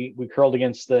curling, we curled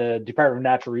against the Department of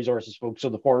Natural Resources folks, so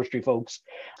the forestry folks.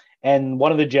 And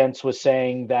one of the gents was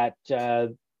saying that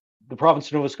the province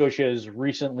of Nova Scotia has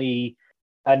recently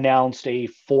announced a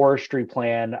forestry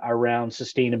plan around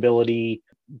sustainability,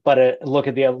 but a look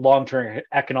at the long-term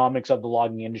economics of the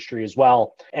logging industry as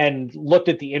well, and looked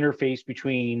at the interface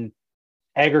between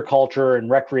agriculture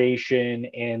and recreation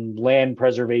and land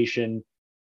preservation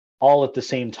all at the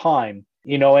same time.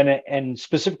 And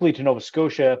specifically to Nova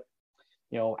Scotia,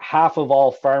 half of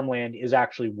all farmland is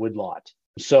actually woodlot.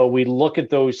 So we look at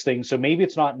those things. So maybe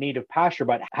it's not native pasture,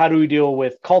 but how do we deal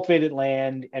with cultivated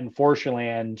land and forestry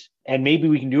land? And maybe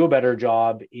we can do a better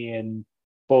job in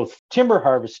both timber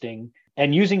harvesting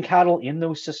and using cattle in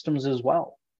those systems as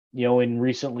well, in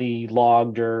recently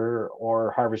logged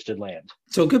or harvested land.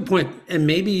 So good point. And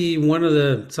maybe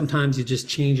sometimes you just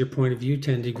change your point of view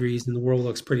 10 degrees and the world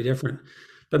looks pretty different.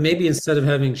 But maybe instead of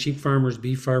having sheep farmers,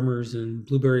 beef farmers, and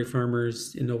blueberry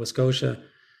farmers in Nova Scotia,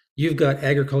 you've got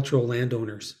agricultural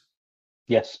landowners.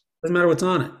 Yes. Doesn't matter what's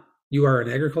on it. You are an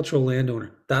agricultural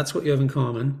landowner. That's what you have in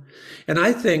common. And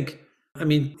I think, I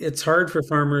mean, it's hard for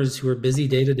farmers who are busy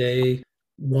day to day,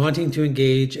 wanting to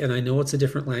engage. And I know it's a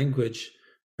different language,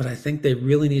 but I think they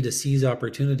really need to seize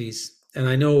opportunities. And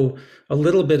I know a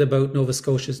little bit about Nova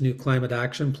Scotia's new climate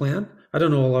action plan. I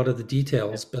don't know a lot of the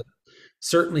details, but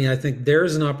certainly I think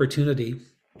there's an opportunity.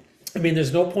 I mean,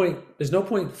 there's no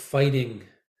point fighting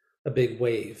a big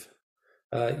wave.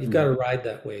 You've got to ride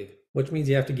that wave, which means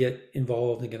you have to get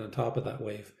involved and get on top of that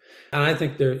wave. And I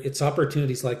think it's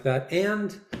opportunities like that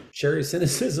and share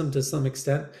cynicism to some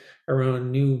extent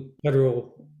around new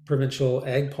federal, provincial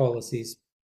ag policies.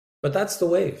 But that's the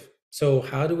wave. So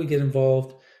how do we get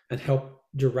involved and help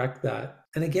direct that?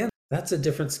 And again, that's a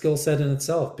different skill set in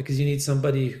itself because you need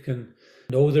somebody who can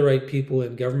know the right people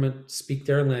in government, speak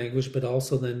their language, but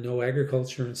also then know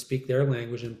agriculture and speak their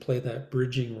language and play that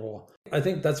bridging role. I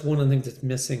think that's one of the things that's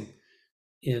missing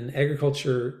in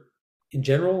agriculture in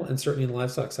general, and certainly in the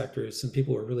livestock sector, is some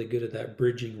people who are really good at that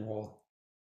bridging role.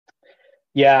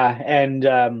 Yeah, and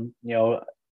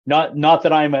not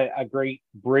that I'm a great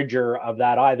bridger of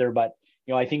that either, but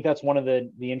I think that's one of the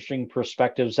interesting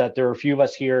perspectives that there are a few of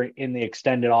us here in the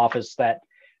extended office that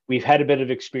we've had a bit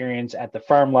of experience at the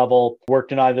farm level,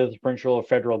 worked in either the provincial or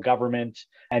federal government,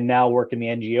 and now work in the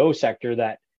NGO sector.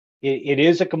 That it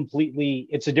is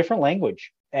it's a different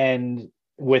language, and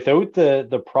without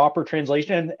the proper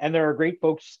translation, and there are great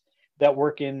folks that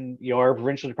work in our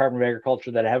provincial Department of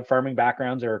Agriculture that have farming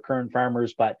backgrounds or are current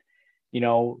farmers, but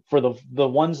for the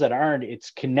ones that aren't,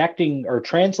 it's connecting or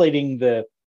translating the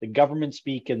government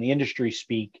speak and the industry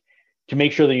speak to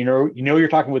make sure that you're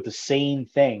talking about the same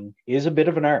thing is a bit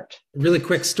of an art. Really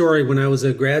quick story. When I was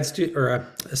a grad student or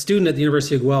a student at the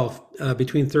University of Guelph,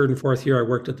 between third and fourth year, I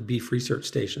worked at the beef research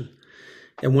station.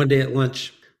 And one day at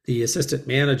lunch, the assistant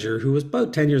manager, who was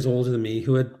about 10 years older than me,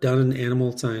 who had done an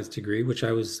animal science degree, which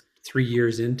I was 3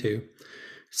 years into,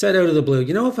 said out of the blue,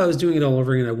 if I was doing it all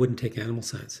over again, I wouldn't take animal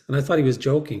science. And I thought he was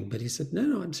joking, but he said,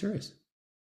 no, I'm serious.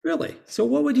 Really? So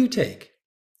what would you take?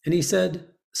 And he said,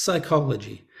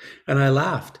 psychology. And I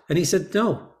laughed. And he said,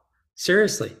 no,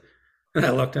 seriously. And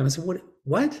I looked at him and said,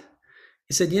 what?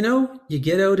 He said, you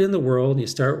get out in the world and you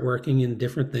start working in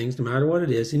different things, no matter what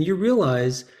it is, and you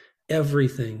realize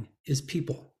everything is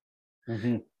people.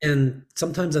 Mm-hmm. And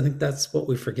sometimes I think that's what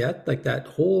we forget, like that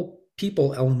whole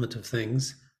people element of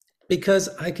things, because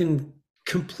I can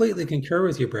completely concur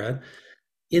with you, Brad.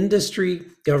 Industry,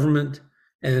 government,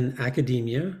 and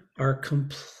academia are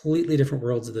completely different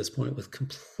worlds at this point with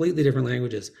completely different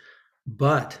languages.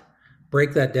 But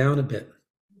break that down a bit.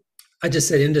 I just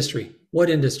said industry. What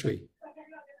industry?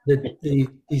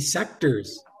 The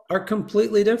sectors are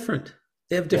completely different.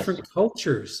 They have different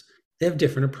cultures. They have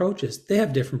different approaches. They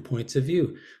have different points of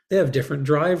view. They have different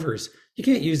drivers. You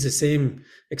can't use the same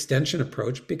extension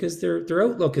approach because their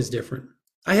outlook is different.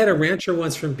 I had a rancher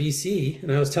once from BC,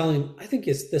 and I was telling him, I think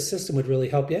this system would really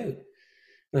help you out.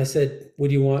 And I said,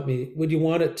 would you want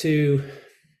it to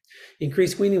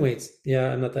increase weaning weights?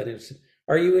 Yeah, I'm not that interested.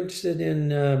 Are you interested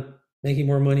in making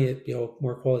more money at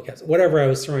more quality calves? Whatever I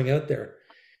was throwing out there.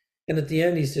 And at the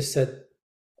end, he's just said,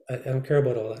 I don't care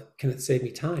about all that. Can it save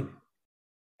me time?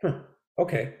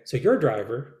 Okay, so your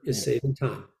driver is saving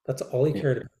time. That's all he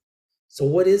cared about. So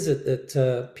what is it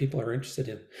that people are interested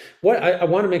in? What I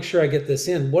want to make sure I get this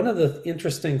in. One of the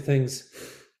interesting things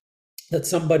that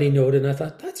somebody noted, and I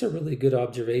thought that's a really good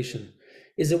observation,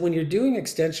 is that when you're doing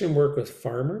extension work with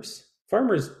farmers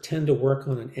tend to work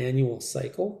on an annual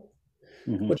cycle,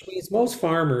 which means most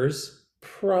farmers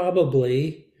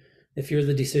probably, if you're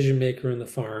the decision maker in the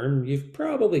farm, you've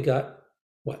probably got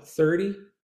 30,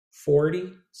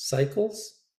 40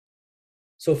 cycles.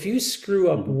 So if you screw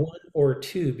up one or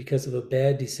two because of a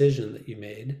bad decision that you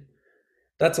made,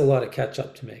 that's a lot of catch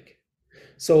up to make.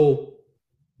 So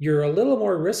you're a little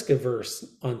more risk averse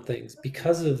on things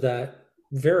because of that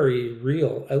very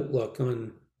real outlook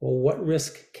on, well, what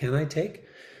risk can I take?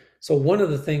 So one of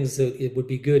the things that it would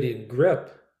be good in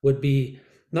GRIP would be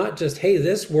not just, hey,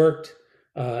 this worked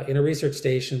in a research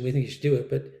station, we think you should do it,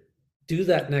 but do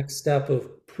that next step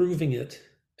of proving it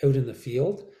out in the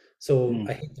field. So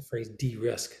I hate the phrase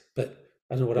de-risk, but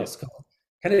I don't know what else to call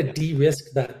it. Kind of de-risk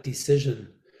that decision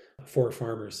for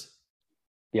farmers.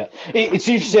 Yeah, it's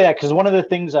interesting to say that because one of the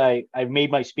things I've made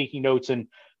my speaking notes, and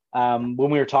when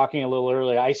we were talking a little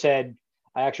earlier, I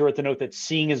actually wrote the note that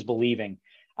seeing is believing.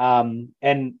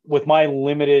 And with my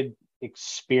limited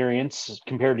experience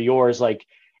compared to yours, like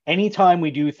anytime we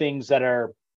do things that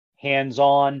are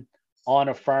hands-on, on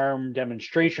a farm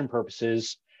demonstration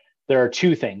purposes, there are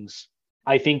two things.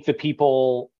 I think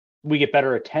we get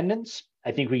better attendance.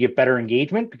 I think we get better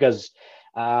engagement because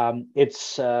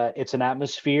it's an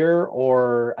atmosphere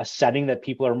or a setting that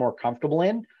people are more comfortable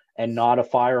in, and not a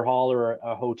fire hall or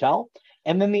a hotel.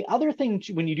 And then the other thing,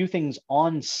 when you do things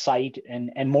on site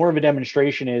and more of a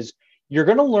demonstration, is you're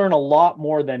going to learn a lot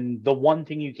more than the one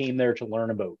thing you came there to learn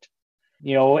about.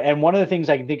 And one of the things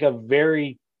I can think of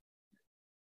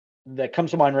that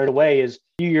comes to mind right away is a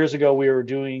few years ago, we were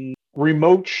doing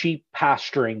remote sheep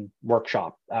pasturing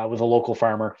workshop with a local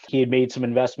farmer. He had made some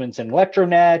investments in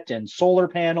electronet and solar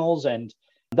panels, and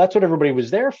that's what everybody was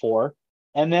there for.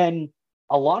 And then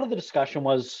a lot of the discussion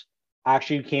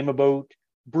actually came about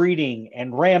breeding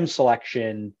and ram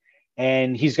selection,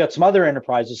 and he's got some other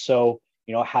enterprises. So,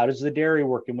 how does the dairy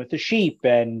work in with the sheep?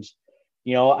 And,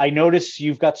 I notice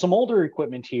you've got some older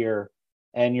equipment here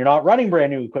and you're not running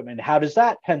brand new equipment. How does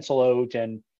that pencil out?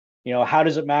 And, how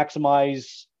does it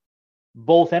maximize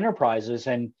both enterprises?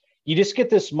 And you just get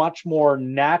this much more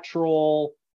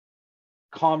natural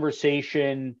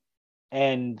conversation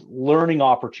and learning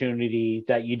opportunity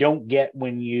that you don't get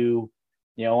when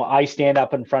I stand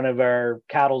up in front of our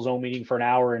cattle zone meeting for an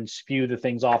hour and spew the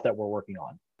things off that we're working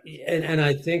on. And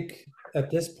I think at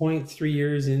this point, 3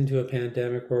 years into a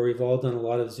pandemic where we've all done a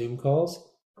lot of Zoom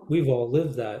calls, we've all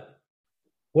lived that.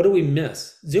 What do we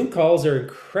miss? Zoom calls are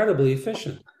incredibly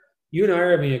efficient. You and I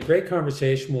are having a great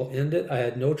conversation. We'll end it. I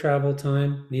had no travel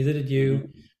time. Neither did you.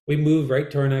 We moved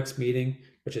right to our next meeting,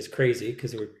 which is crazy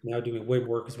because we're now doing way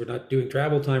more because we're not doing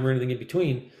travel time or anything in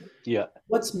between. Yeah.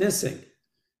 What's missing?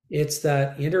 It's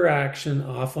that interaction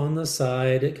off on the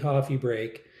side at coffee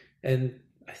break. And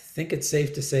I think it's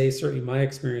safe to say, certainly my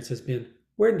experience has been,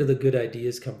 where do the good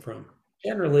ideas come from?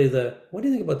 Generally, what do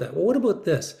you think about that? Well, what about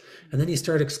this? And then you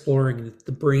start exploring and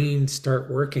the brains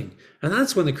start working. And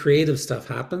that's when the creative stuff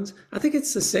happens. I think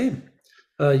it's the same.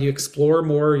 You explore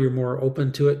more, you're more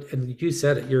open to it. And you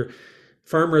said it, your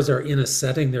farmers are in a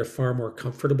setting they're far more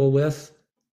comfortable with.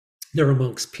 They're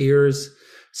amongst peers.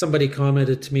 Somebody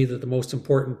commented to me that the most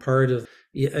important part of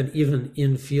an even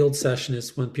in-field session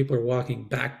is when people are walking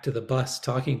back to the bus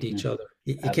talking to each other.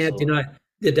 You can't deny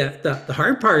that. The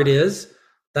hard part is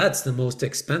that's the most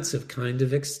expensive kind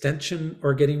of extension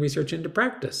or getting research into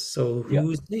practice. So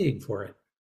who's paying for it?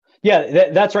 Yeah,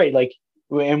 that's right.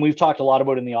 And we've talked a lot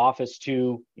about in the office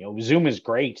too. Zoom is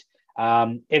great.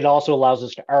 It also allows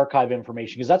us to archive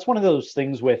information, because that's one of those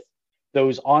things with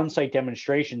those on-site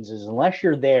demonstrations is unless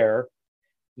you're there,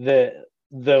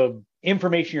 the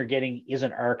information you're getting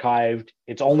isn't archived.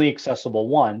 It's only accessible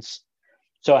once.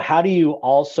 So how do you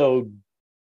also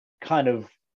kind of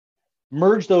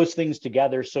merge those things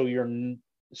together so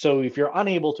if you're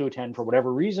unable to attend for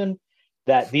whatever reason,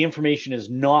 that the information is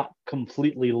not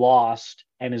completely lost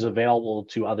and is available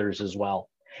to others as well.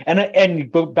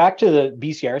 And go back to the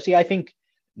BCRC, I think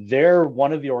they're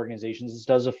one of the organizations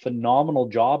that does a phenomenal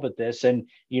job at this. And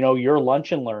your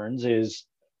Lunch and Learns is,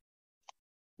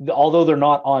 although they're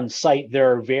not on site,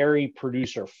 they're very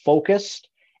producer focused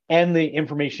and the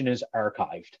information is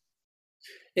archived.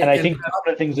 And I think that's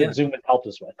one of the things that Zoom has helped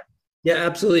us with. Yeah,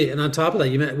 absolutely. And on top of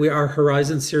that, we are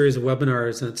Horizon series of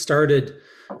webinars, and it started,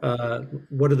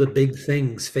 what are the big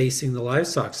things facing the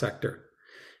livestock sector?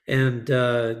 And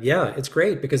it's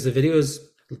great because the videos,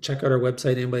 check out our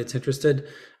website, anybody that's interested.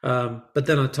 But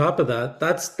then on top of that,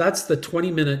 that's the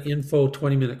 20-minute info,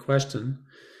 20-minute question.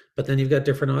 But then you've got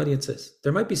different audiences.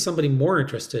 There might be somebody more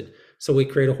interested. So we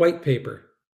create a white paper,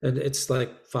 and it's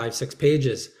like 5-6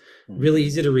 pages, really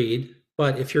easy to read.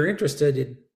 But if you're interested,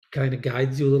 it kind of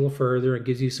guides you a little further and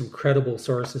gives you some credible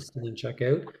sources to then check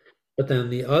out. But then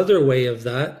the other way of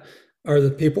that are the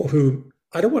people who,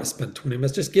 I don't want to spend 20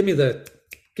 minutes, just give me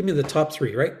the top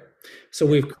 3, right? So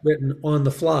we've written on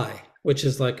the fly, which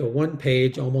is like a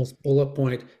 1-page, almost bullet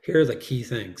point. Here are the key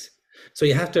things. So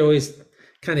you have to always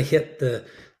kind of hit the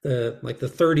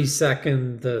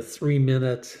 30-second, the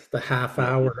 3-minute, the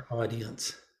half-hour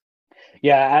audience.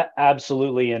 Yeah,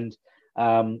 absolutely. And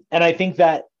I think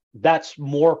that's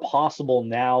more possible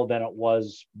now than it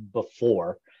was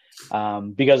before,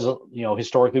 because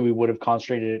historically we would have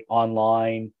concentrated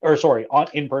in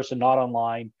person, not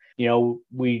online.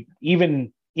 We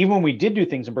even when we did do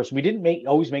things in person, we didn't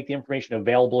always make the information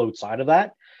available outside of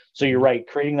that. So you're right,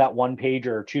 creating that 1-pager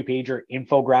or 2-pager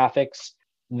infographics,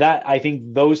 that I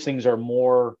think those things are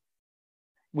more,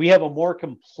 we have a more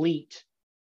complete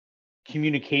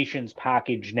communications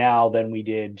package now than we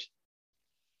did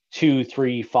 2,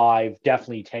 3, 5,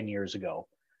 definitely 10 years ago,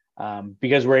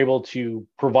 because we're able to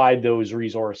provide those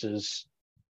resources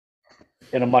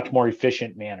in a much more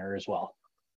efficient manner as well.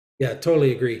 Yeah,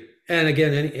 totally agree. And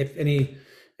again,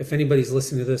 if if anybody's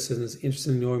listening to this and is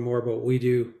interested in knowing more about what we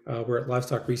do, we're at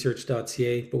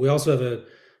livestockresearch.ca. But we also have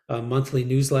a monthly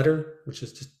newsletter, which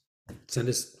is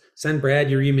just send Brad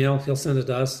your email. He'll send it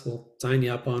to us. We'll sign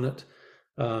you up on it.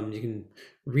 You can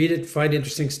read it, find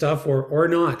interesting stuff, or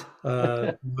not.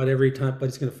 Not every time, but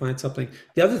it's going to find something.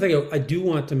 The other thing I do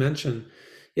want to mention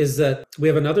is that we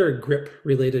have another GRIP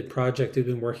related project we've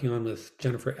been working on with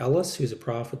Jennifer Ellis, who's a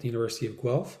prof at the University of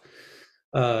Guelph.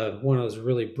 One of those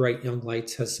really bright young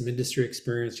lights, has some industry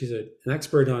experience. She's an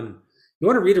expert on, you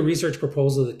want to read a research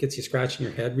proposal that gets you scratching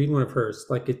your head, read one of hers.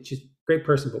 Like, she's a great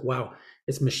person, but wow,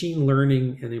 it's machine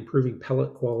learning and improving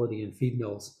pellet quality in feed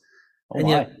mills. And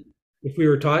yet, if we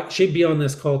were talking, she'd be on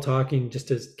this call talking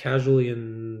just as casually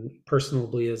and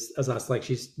personally as us. Like,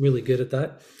 she's really good at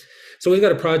that. So we've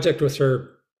got a project with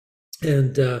her,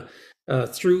 and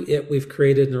through it, we've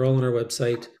created, and they're all on our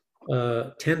website,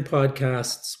 10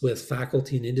 podcasts with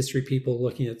faculty and industry people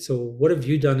looking at, so what have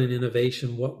you done in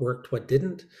innovation? What worked, what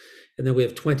didn't? And then we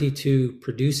have 22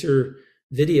 producer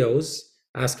videos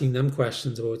asking them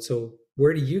questions about, so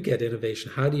where do you get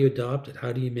innovation? How do you adopt it?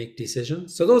 How do you make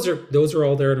decisions? So those are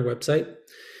all there on our website.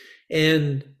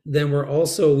 And then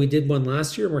we did one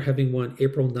last year. We're having one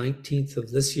April 19th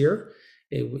of this year.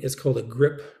 It's called a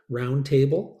GRIP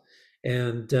Roundtable,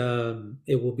 and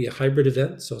it will be a hybrid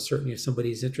event. So certainly if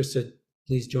somebody's interested,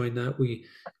 please join that. We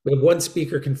have one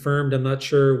speaker confirmed. I'm not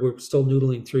sure. We're still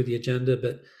noodling through the agenda,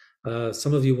 but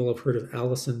some of you will have heard of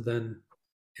Alison Van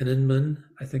Enenman.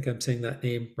 I think I'm saying that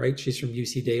name right. She's from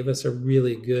UC Davis, a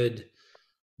really good,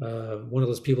 one of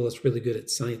those people that's really good at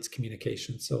science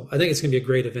communication. So I think it's going to be a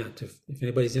great event. If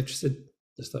anybody's interested,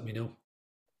 just let me know.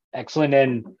 Excellent.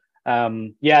 And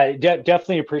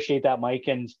definitely appreciate that, Mike.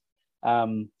 And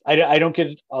I don't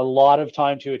get a lot of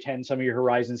time to attend some of your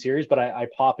Horizon series, but I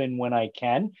pop in when I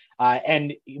can.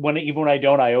 And even when I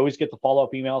don't, I always get the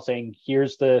follow-up email saying,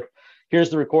 here's the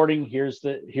recording, here's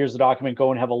the document,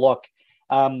 go and have a look.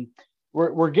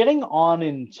 We're getting on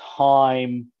in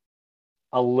time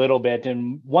a little bit.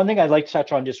 And one thing I'd like to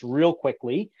touch on just real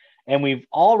quickly, and we've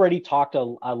already talked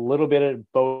a little bit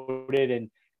about it, and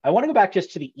I want to go back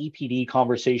just to the EPD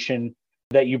conversation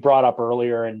that you brought up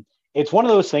earlier. And it's one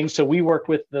of those things. So we work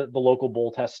with the local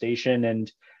bull test station, and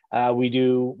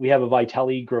we have a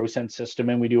Vitelli grow sense system,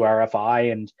 and we do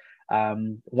RFI.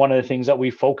 And one of the things that we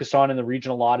focus on in the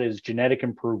region a lot is genetic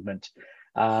improvement,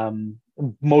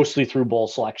 mostly through bull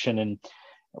selection. And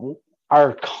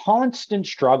our constant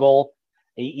struggle,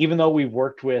 even though we've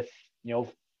worked with,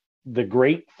 the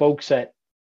great folks at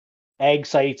Ag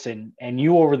Sites and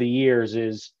you over the years,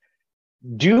 is,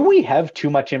 do we have too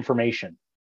much information?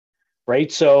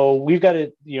 Right. So we've got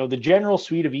the general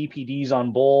suite of EPDs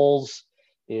on bulls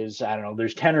is, I don't know,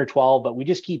 there's 10 or 12, but we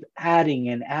just keep adding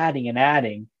and adding and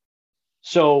adding.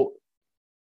 So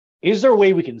is there a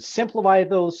way we can simplify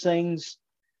those things?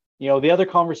 The other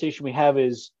conversation we have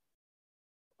is,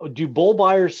 do bull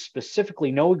buyers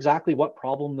specifically know exactly what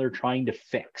problem they're trying to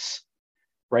fix?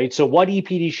 Right. So what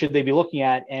EPD should they be looking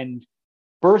at? And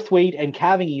birth weight and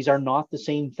calving ease are not the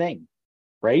same thing.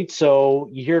 Right. So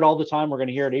you hear it all the time. We're going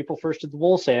to hear it April 1st at the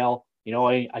bull sale.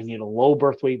 I need a low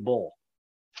birth weight bull.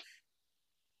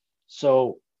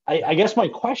 So I guess my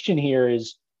question here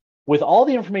is, with all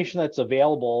the information that's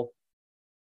available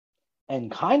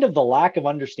and kind of the lack of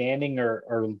understanding or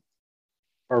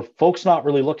folks not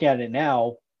really looking at it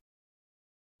now,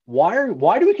 why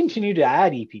do we continue to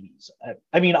add EPDs?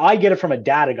 I mean, I get it from a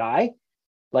data guy,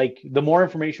 like the more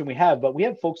information we have, but we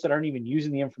have folks that aren't even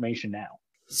using the information now.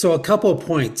 So a couple of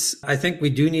points. I think we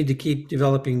do need to keep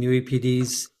developing new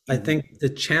EPDs. I think the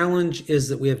challenge is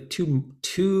that we have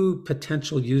two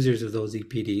potential users of those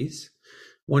EPDs.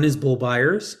 One is bull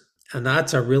buyers, and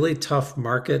that's a really tough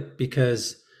market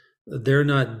because they're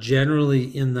not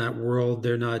generally in that world.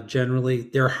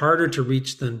 They're harder to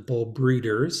reach than bull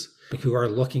breeders who are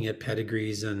looking at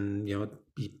pedigrees and,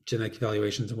 genetic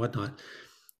evaluations and whatnot.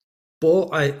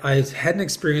 I had an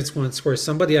experience once where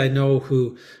somebody I know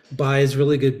who buys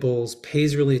really good bulls,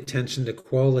 pays really attention to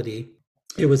quality.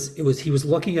 He was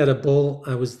looking at a bull.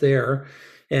 I was there,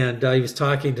 and he was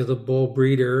talking to the bull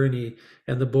breeder,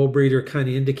 and the bull breeder kind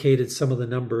of indicated some of the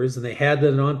numbers, and they had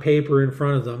that on paper in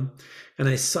front of them. And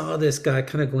I saw this guy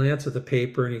kind of glance at the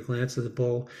paper, and he glanced at the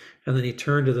bull, and then he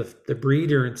turned to the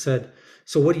breeder and said,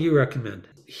 "So what do you recommend?"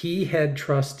 He had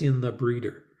trust in the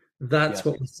breeder. That's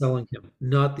what was selling him,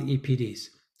 not the EPDs.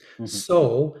 Mm-hmm.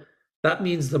 So that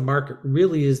means the market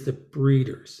really is the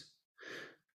breeders.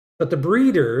 But the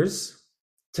breeders,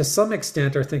 to some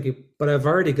extent, are thinking, but I've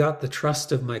already got the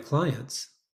trust of my clients.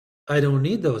 I don't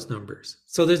need those numbers.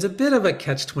 So there's a bit of a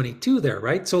catch-22 there,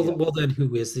 right? So, well, then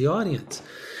who is the audience?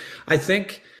 I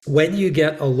think When you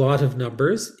get a lot of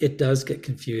numbers, it does get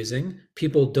confusing.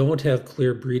 People don't have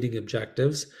clear breeding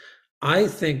objectives. I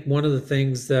think one of the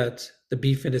things that the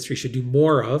beef industry should do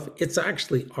more of, it's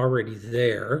actually already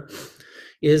there,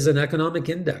 is an economic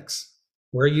index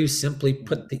where you simply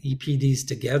put the EPDs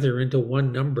together into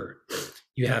one number.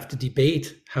 You have to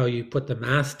debate how you put the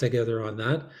math together on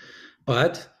that.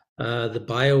 But the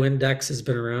bio index has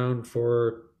been around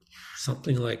for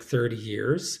something like 30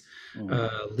 years.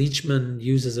 Leachman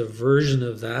uses a version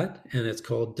of that, and it's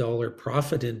called Dollar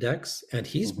Profit Index, and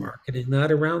he's marketing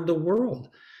that around the world.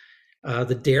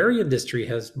 The dairy industry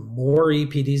has more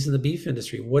EPDs than the beef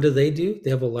industry. What do? They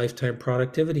have a lifetime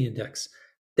productivity index.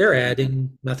 They're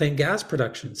adding methane gas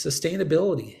production,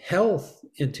 sustainability, health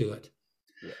into it.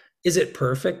 Yeah. Is it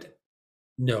perfect?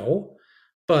 No.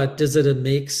 But does it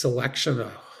make selection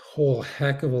a whole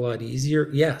heck of a lot easier?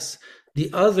 Yes. The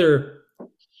other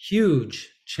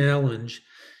huge challenge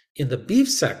in the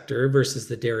beef sector versus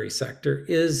the dairy sector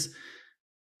is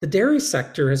the dairy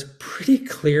sector has a pretty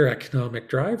clear economic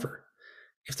driver.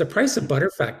 If the price of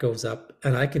butterfat goes up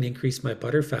and I can increase my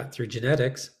butterfat through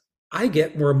genetics, I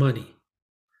get more money.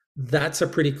 That's a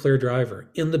pretty clear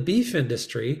driver. In the beef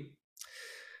industry,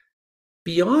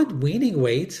 beyond weaning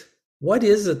weight, what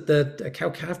is it that a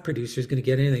cow-calf producer is going to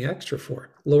get anything extra for?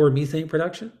 Lower methane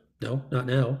production? No, not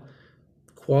now.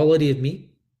 Quality of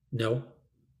meat? No.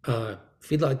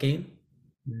 Feedlot gain?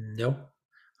 No.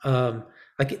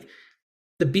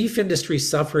 The beef industry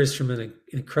suffers from an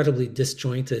incredibly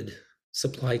disjointed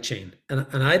supply chain,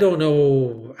 and I don't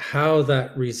know how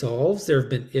that resolves. There have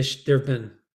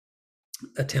been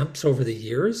attempts over the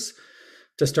years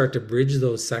to start to bridge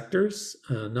those sectors,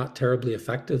 not terribly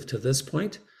effective to this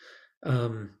point.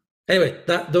 Anyway,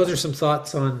 those are some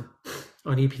thoughts on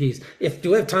EPDs.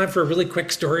 Do we have time for a really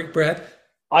quick story, Brad?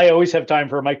 I always have time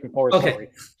for a Mike McMorris story.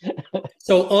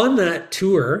 So on that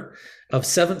tour of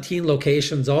 17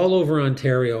 locations all over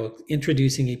Ontario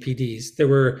introducing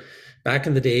EPDs, back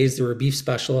in the days, there were beef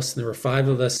specialists, and there were 5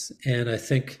 of us. And I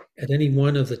think at any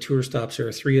one of the tour stops, there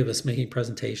were 3 of us making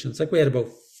presentations. Like we had about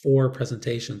 4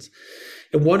 presentations.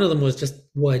 And one of them was just,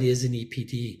 what is an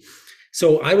EPD?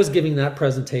 So I was giving that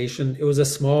presentation. It was a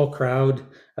small crowd,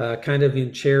 kind of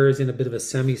in chairs in a bit of a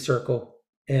semicircle.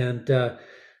 And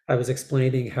I was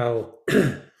explaining how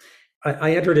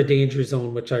I entered a danger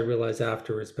zone, which I realized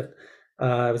afterwards, but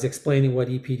I was explaining what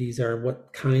EPDs are,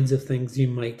 what kinds of things you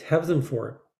might have them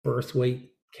for, birth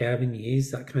weight, calving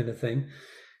ease, that kind of thing.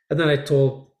 And then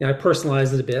I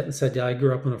personalized it a bit and said, I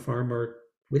grew up on a farm where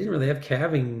we didn't really have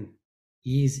calving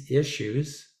ease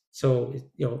issues. So,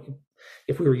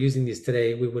 if we were using these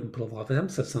today, we wouldn't put a lot of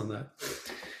emphasis on that.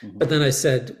 But then I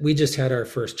said, we just had our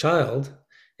first child,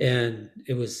 and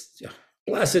it was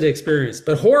blessed experience,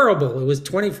 but horrible. It was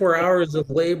 24 hours of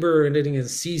labor and ending in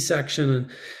C-section. And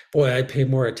boy, I pay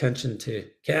more attention to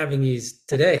calving ease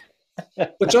today,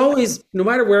 which always, no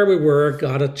matter where we were,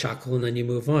 got a chuckle, and then you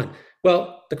move on.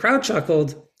 Well, the crowd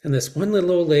chuckled, and this one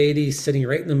little old lady sitting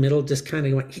right in the middle just kind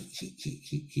of went,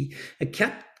 he, and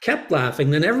kept laughing.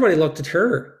 Then everybody looked at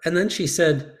her, and then she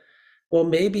said, well,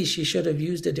 maybe she should have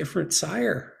used a different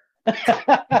sire.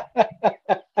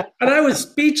 And I was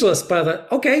speechless by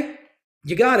that. Okay,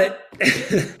 you got it.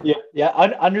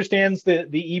 Understands the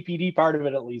EPD part of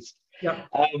it at least. Yeah.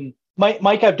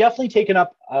 Mike, I've definitely taken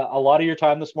up a lot of your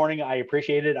time this morning. I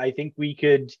appreciate it. I think we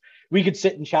could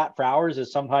sit and chat for hours,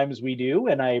 as sometimes we do,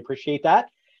 and I appreciate that.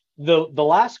 The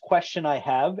last question I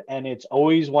have, and it's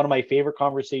always one of my favorite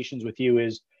conversations with you,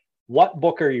 is what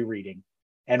book are you reading,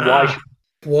 and why?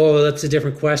 Whoa, that's a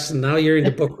different question. Now you're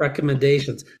into book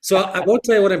recommendations. So I won't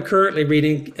tell you what I'm currently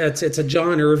reading. It's a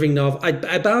John Irving novel.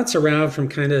 I bounce around from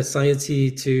kind of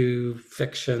sciencey to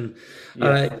fiction.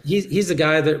 Yeah. He's the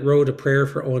guy that wrote A Prayer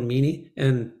for Owen Meany,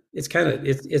 and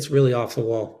it's really off the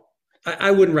wall. I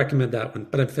wouldn't recommend that one,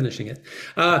 but I'm finishing it.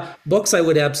 Books I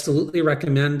would absolutely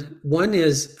recommend. One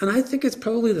is, and I think it's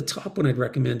probably the top one I'd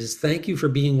recommend, is Thank You for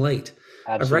Being Late.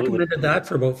 Absolutely. I've recommended that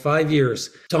for about 5 years.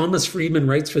 Thomas Friedman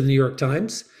writes for the New York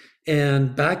Times.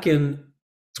 And back in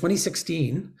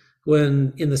 2016,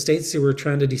 when in the States they were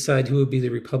trying to decide who would be the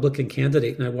Republican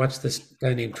candidate, and I watched this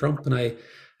guy named Trump, and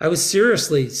I was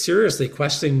seriously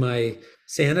questioning my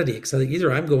sanity, because I think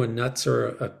either I'm going nuts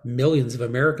or millions of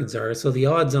Americans are. So the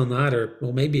odds on that are,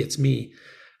 well, maybe it's me.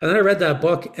 And then I read that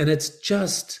book, and it's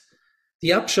just,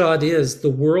 the upshot is the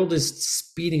world is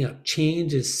speeding up.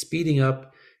 Change is speeding up.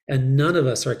 And none of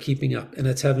us are keeping up, and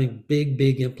it's having big,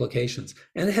 big implications.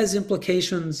 And it has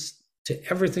implications to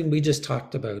everything we just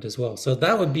talked about as well. So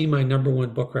that would be my number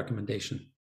one book recommendation.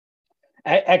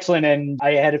 Excellent. And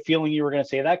I had a feeling you were going to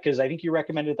say that because I think you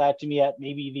recommended that to me at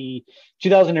maybe the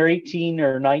 2018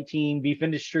 or 19 beef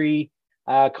industry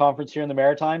conference here in the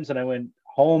Maritimes. And I went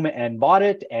home and bought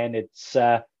it. And it's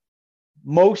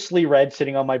mostly read,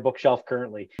 sitting on my bookshelf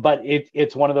currently. But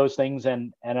it's one of those things.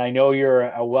 And I know you're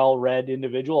a well-read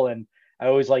individual. And I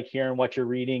always like hearing what you're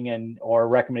reading or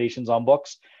recommendations on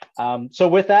books. So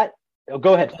with that,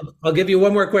 go ahead. I'll give you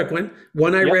one more quick one.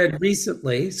 One I read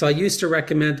recently. So I used to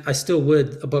recommend, I still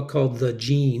would, a book called The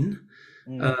Gene.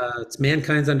 It's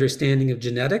Mankind's Understanding of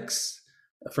Genetics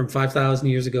from 5,000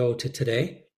 years ago to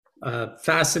today.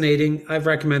 Fascinating. I've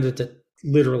recommended it to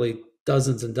literally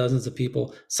dozens and dozens of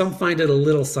people. Some find it a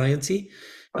little sciencey.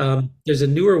 There's a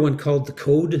newer one called The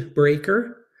Code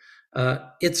Breaker.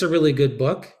 It's a really good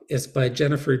book. It's by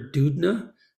Jennifer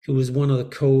Doudna, who was one of the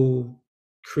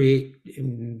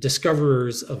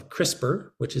discoverers of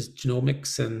CRISPR, which is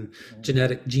genomics and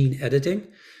genetic gene editing.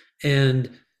 And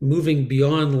moving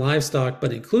beyond livestock,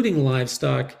 but including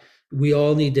livestock, we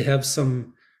all need to have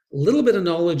some little bit of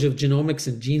knowledge of genomics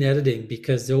and gene editing,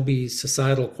 because there'll be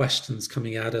societal questions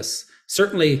coming at us.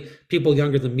 Certainly people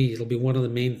younger than me, it'll be one of the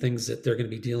main things that they're going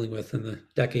to be dealing with in the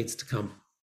decades to come.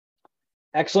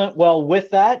 Excellent. Well, with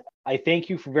that, I thank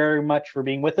you very much for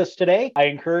being with us today. I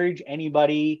encourage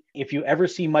anybody, if you ever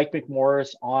see Mike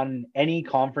McMorris on any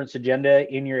conference agenda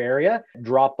in your area,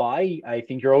 drop by. I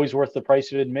think you're always worth the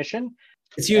price of admission.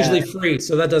 It's usually free,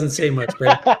 so that doesn't say much,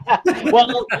 Brad.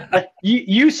 Well,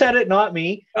 you said it, not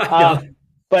me. But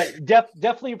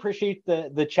definitely appreciate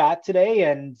the chat today.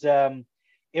 And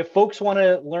if folks want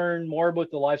to learn more about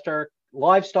the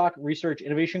Livestock Research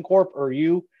Innovation Corp or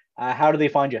you, how do they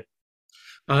find you?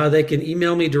 They can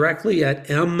email me directly at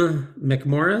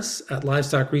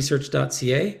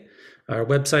mmcmorris@livestockresearch.ca. Our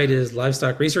website is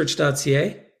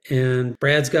livestockresearch.ca, and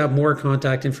Brad's got more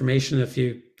contact information. If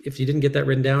you didn't get that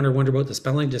written down or wonder about the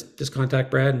spelling, just contact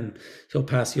Brad and he'll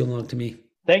pass you along to me.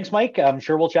 Thanks, Mike. I'm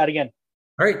sure we'll chat again.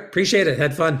 All right. Appreciate it.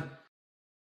 Had fun.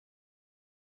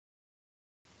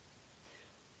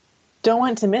 Don't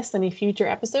want to miss any future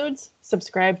episodes?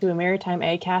 Subscribe to a Maritime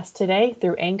AgCast today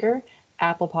through Anchor,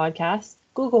 Apple Podcasts,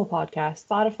 Google Podcasts,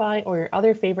 Spotify, or your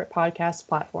other favorite podcast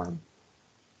platform.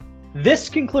 This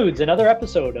concludes another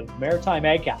episode of Maritime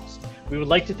AgCast. We would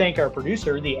like to thank our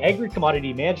producer, the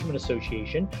Agri-Commodity Management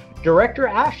Association, Director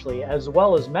Ashley, as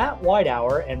well as Matt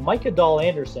Widehour and Micah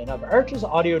Dahl-Anderson of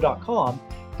archesaudio.com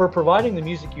for providing the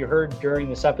music you heard during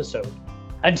this episode.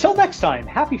 Until next time,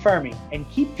 happy farming and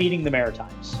keep feeding the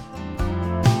Maritimes.